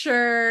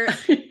torture,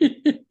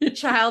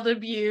 child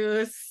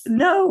abuse,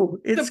 no,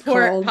 it's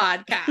support called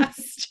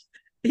podcast.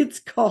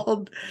 It's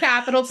called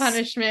Capital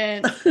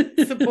Punishment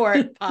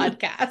Support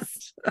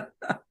Podcast.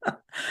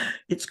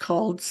 It's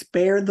called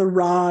Spare the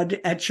Rod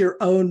at Your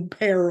Own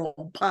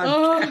Peril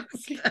podcast.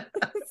 Oh,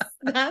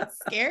 that's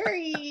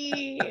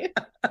scary.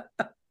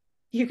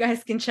 You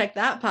guys can check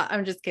that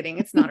I'm just kidding.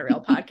 It's not a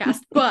real podcast.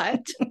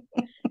 But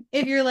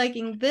if you're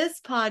liking this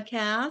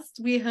podcast,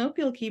 we hope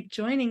you'll keep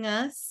joining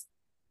us.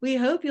 We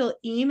hope you'll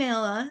email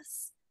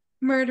us,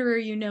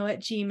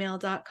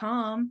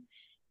 murdereryouknow@gmail.com.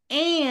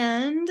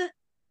 And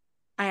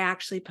I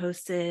actually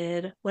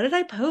posted, what did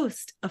I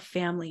post? A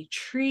family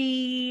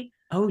tree.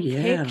 Oh,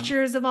 yeah.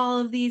 Pictures of all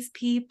of these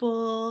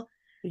people.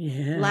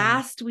 Yeah.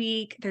 Last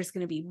week, there's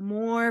going to be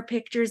more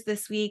pictures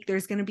this week.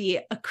 There's going to be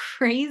a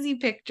crazy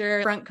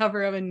picture, front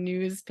cover of a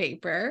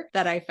newspaper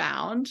that I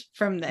found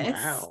from this.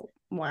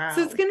 Wow.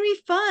 So it's going to be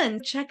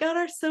fun. Check out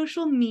our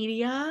social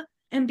media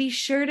and be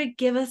sure to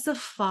give us a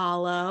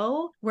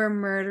follow. We're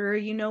Murderer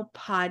You Know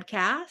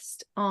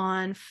Podcast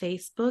on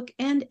Facebook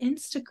and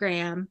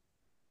Instagram.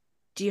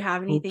 Do you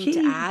have anything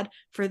to add?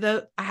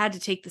 I had to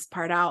take this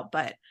part out,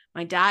 but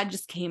my dad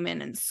just came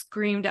in and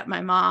screamed at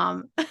my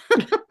mom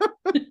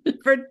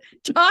for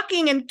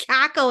talking and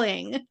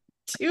cackling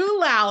too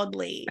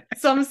loudly.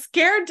 So I'm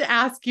scared to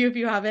ask you if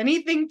you have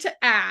anything to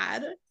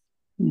add.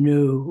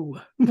 No.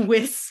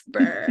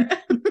 Whisper.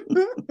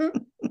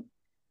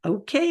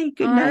 Okay.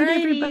 Good night,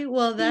 everybody.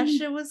 Well, that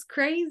shit was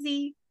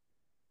crazy.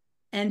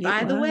 And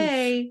by the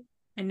way,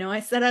 I know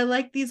I said I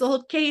like these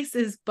old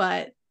cases,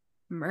 but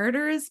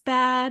murder is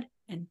bad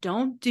and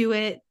don't do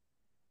it.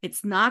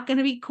 It's not going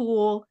to be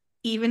cool,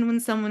 even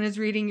when someone is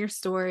reading your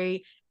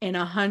story in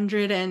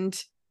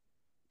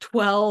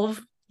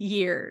 112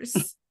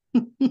 years.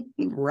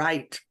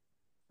 Right.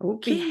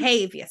 Okay.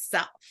 Behave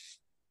yourself.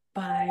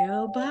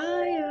 Bye.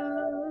 Bye.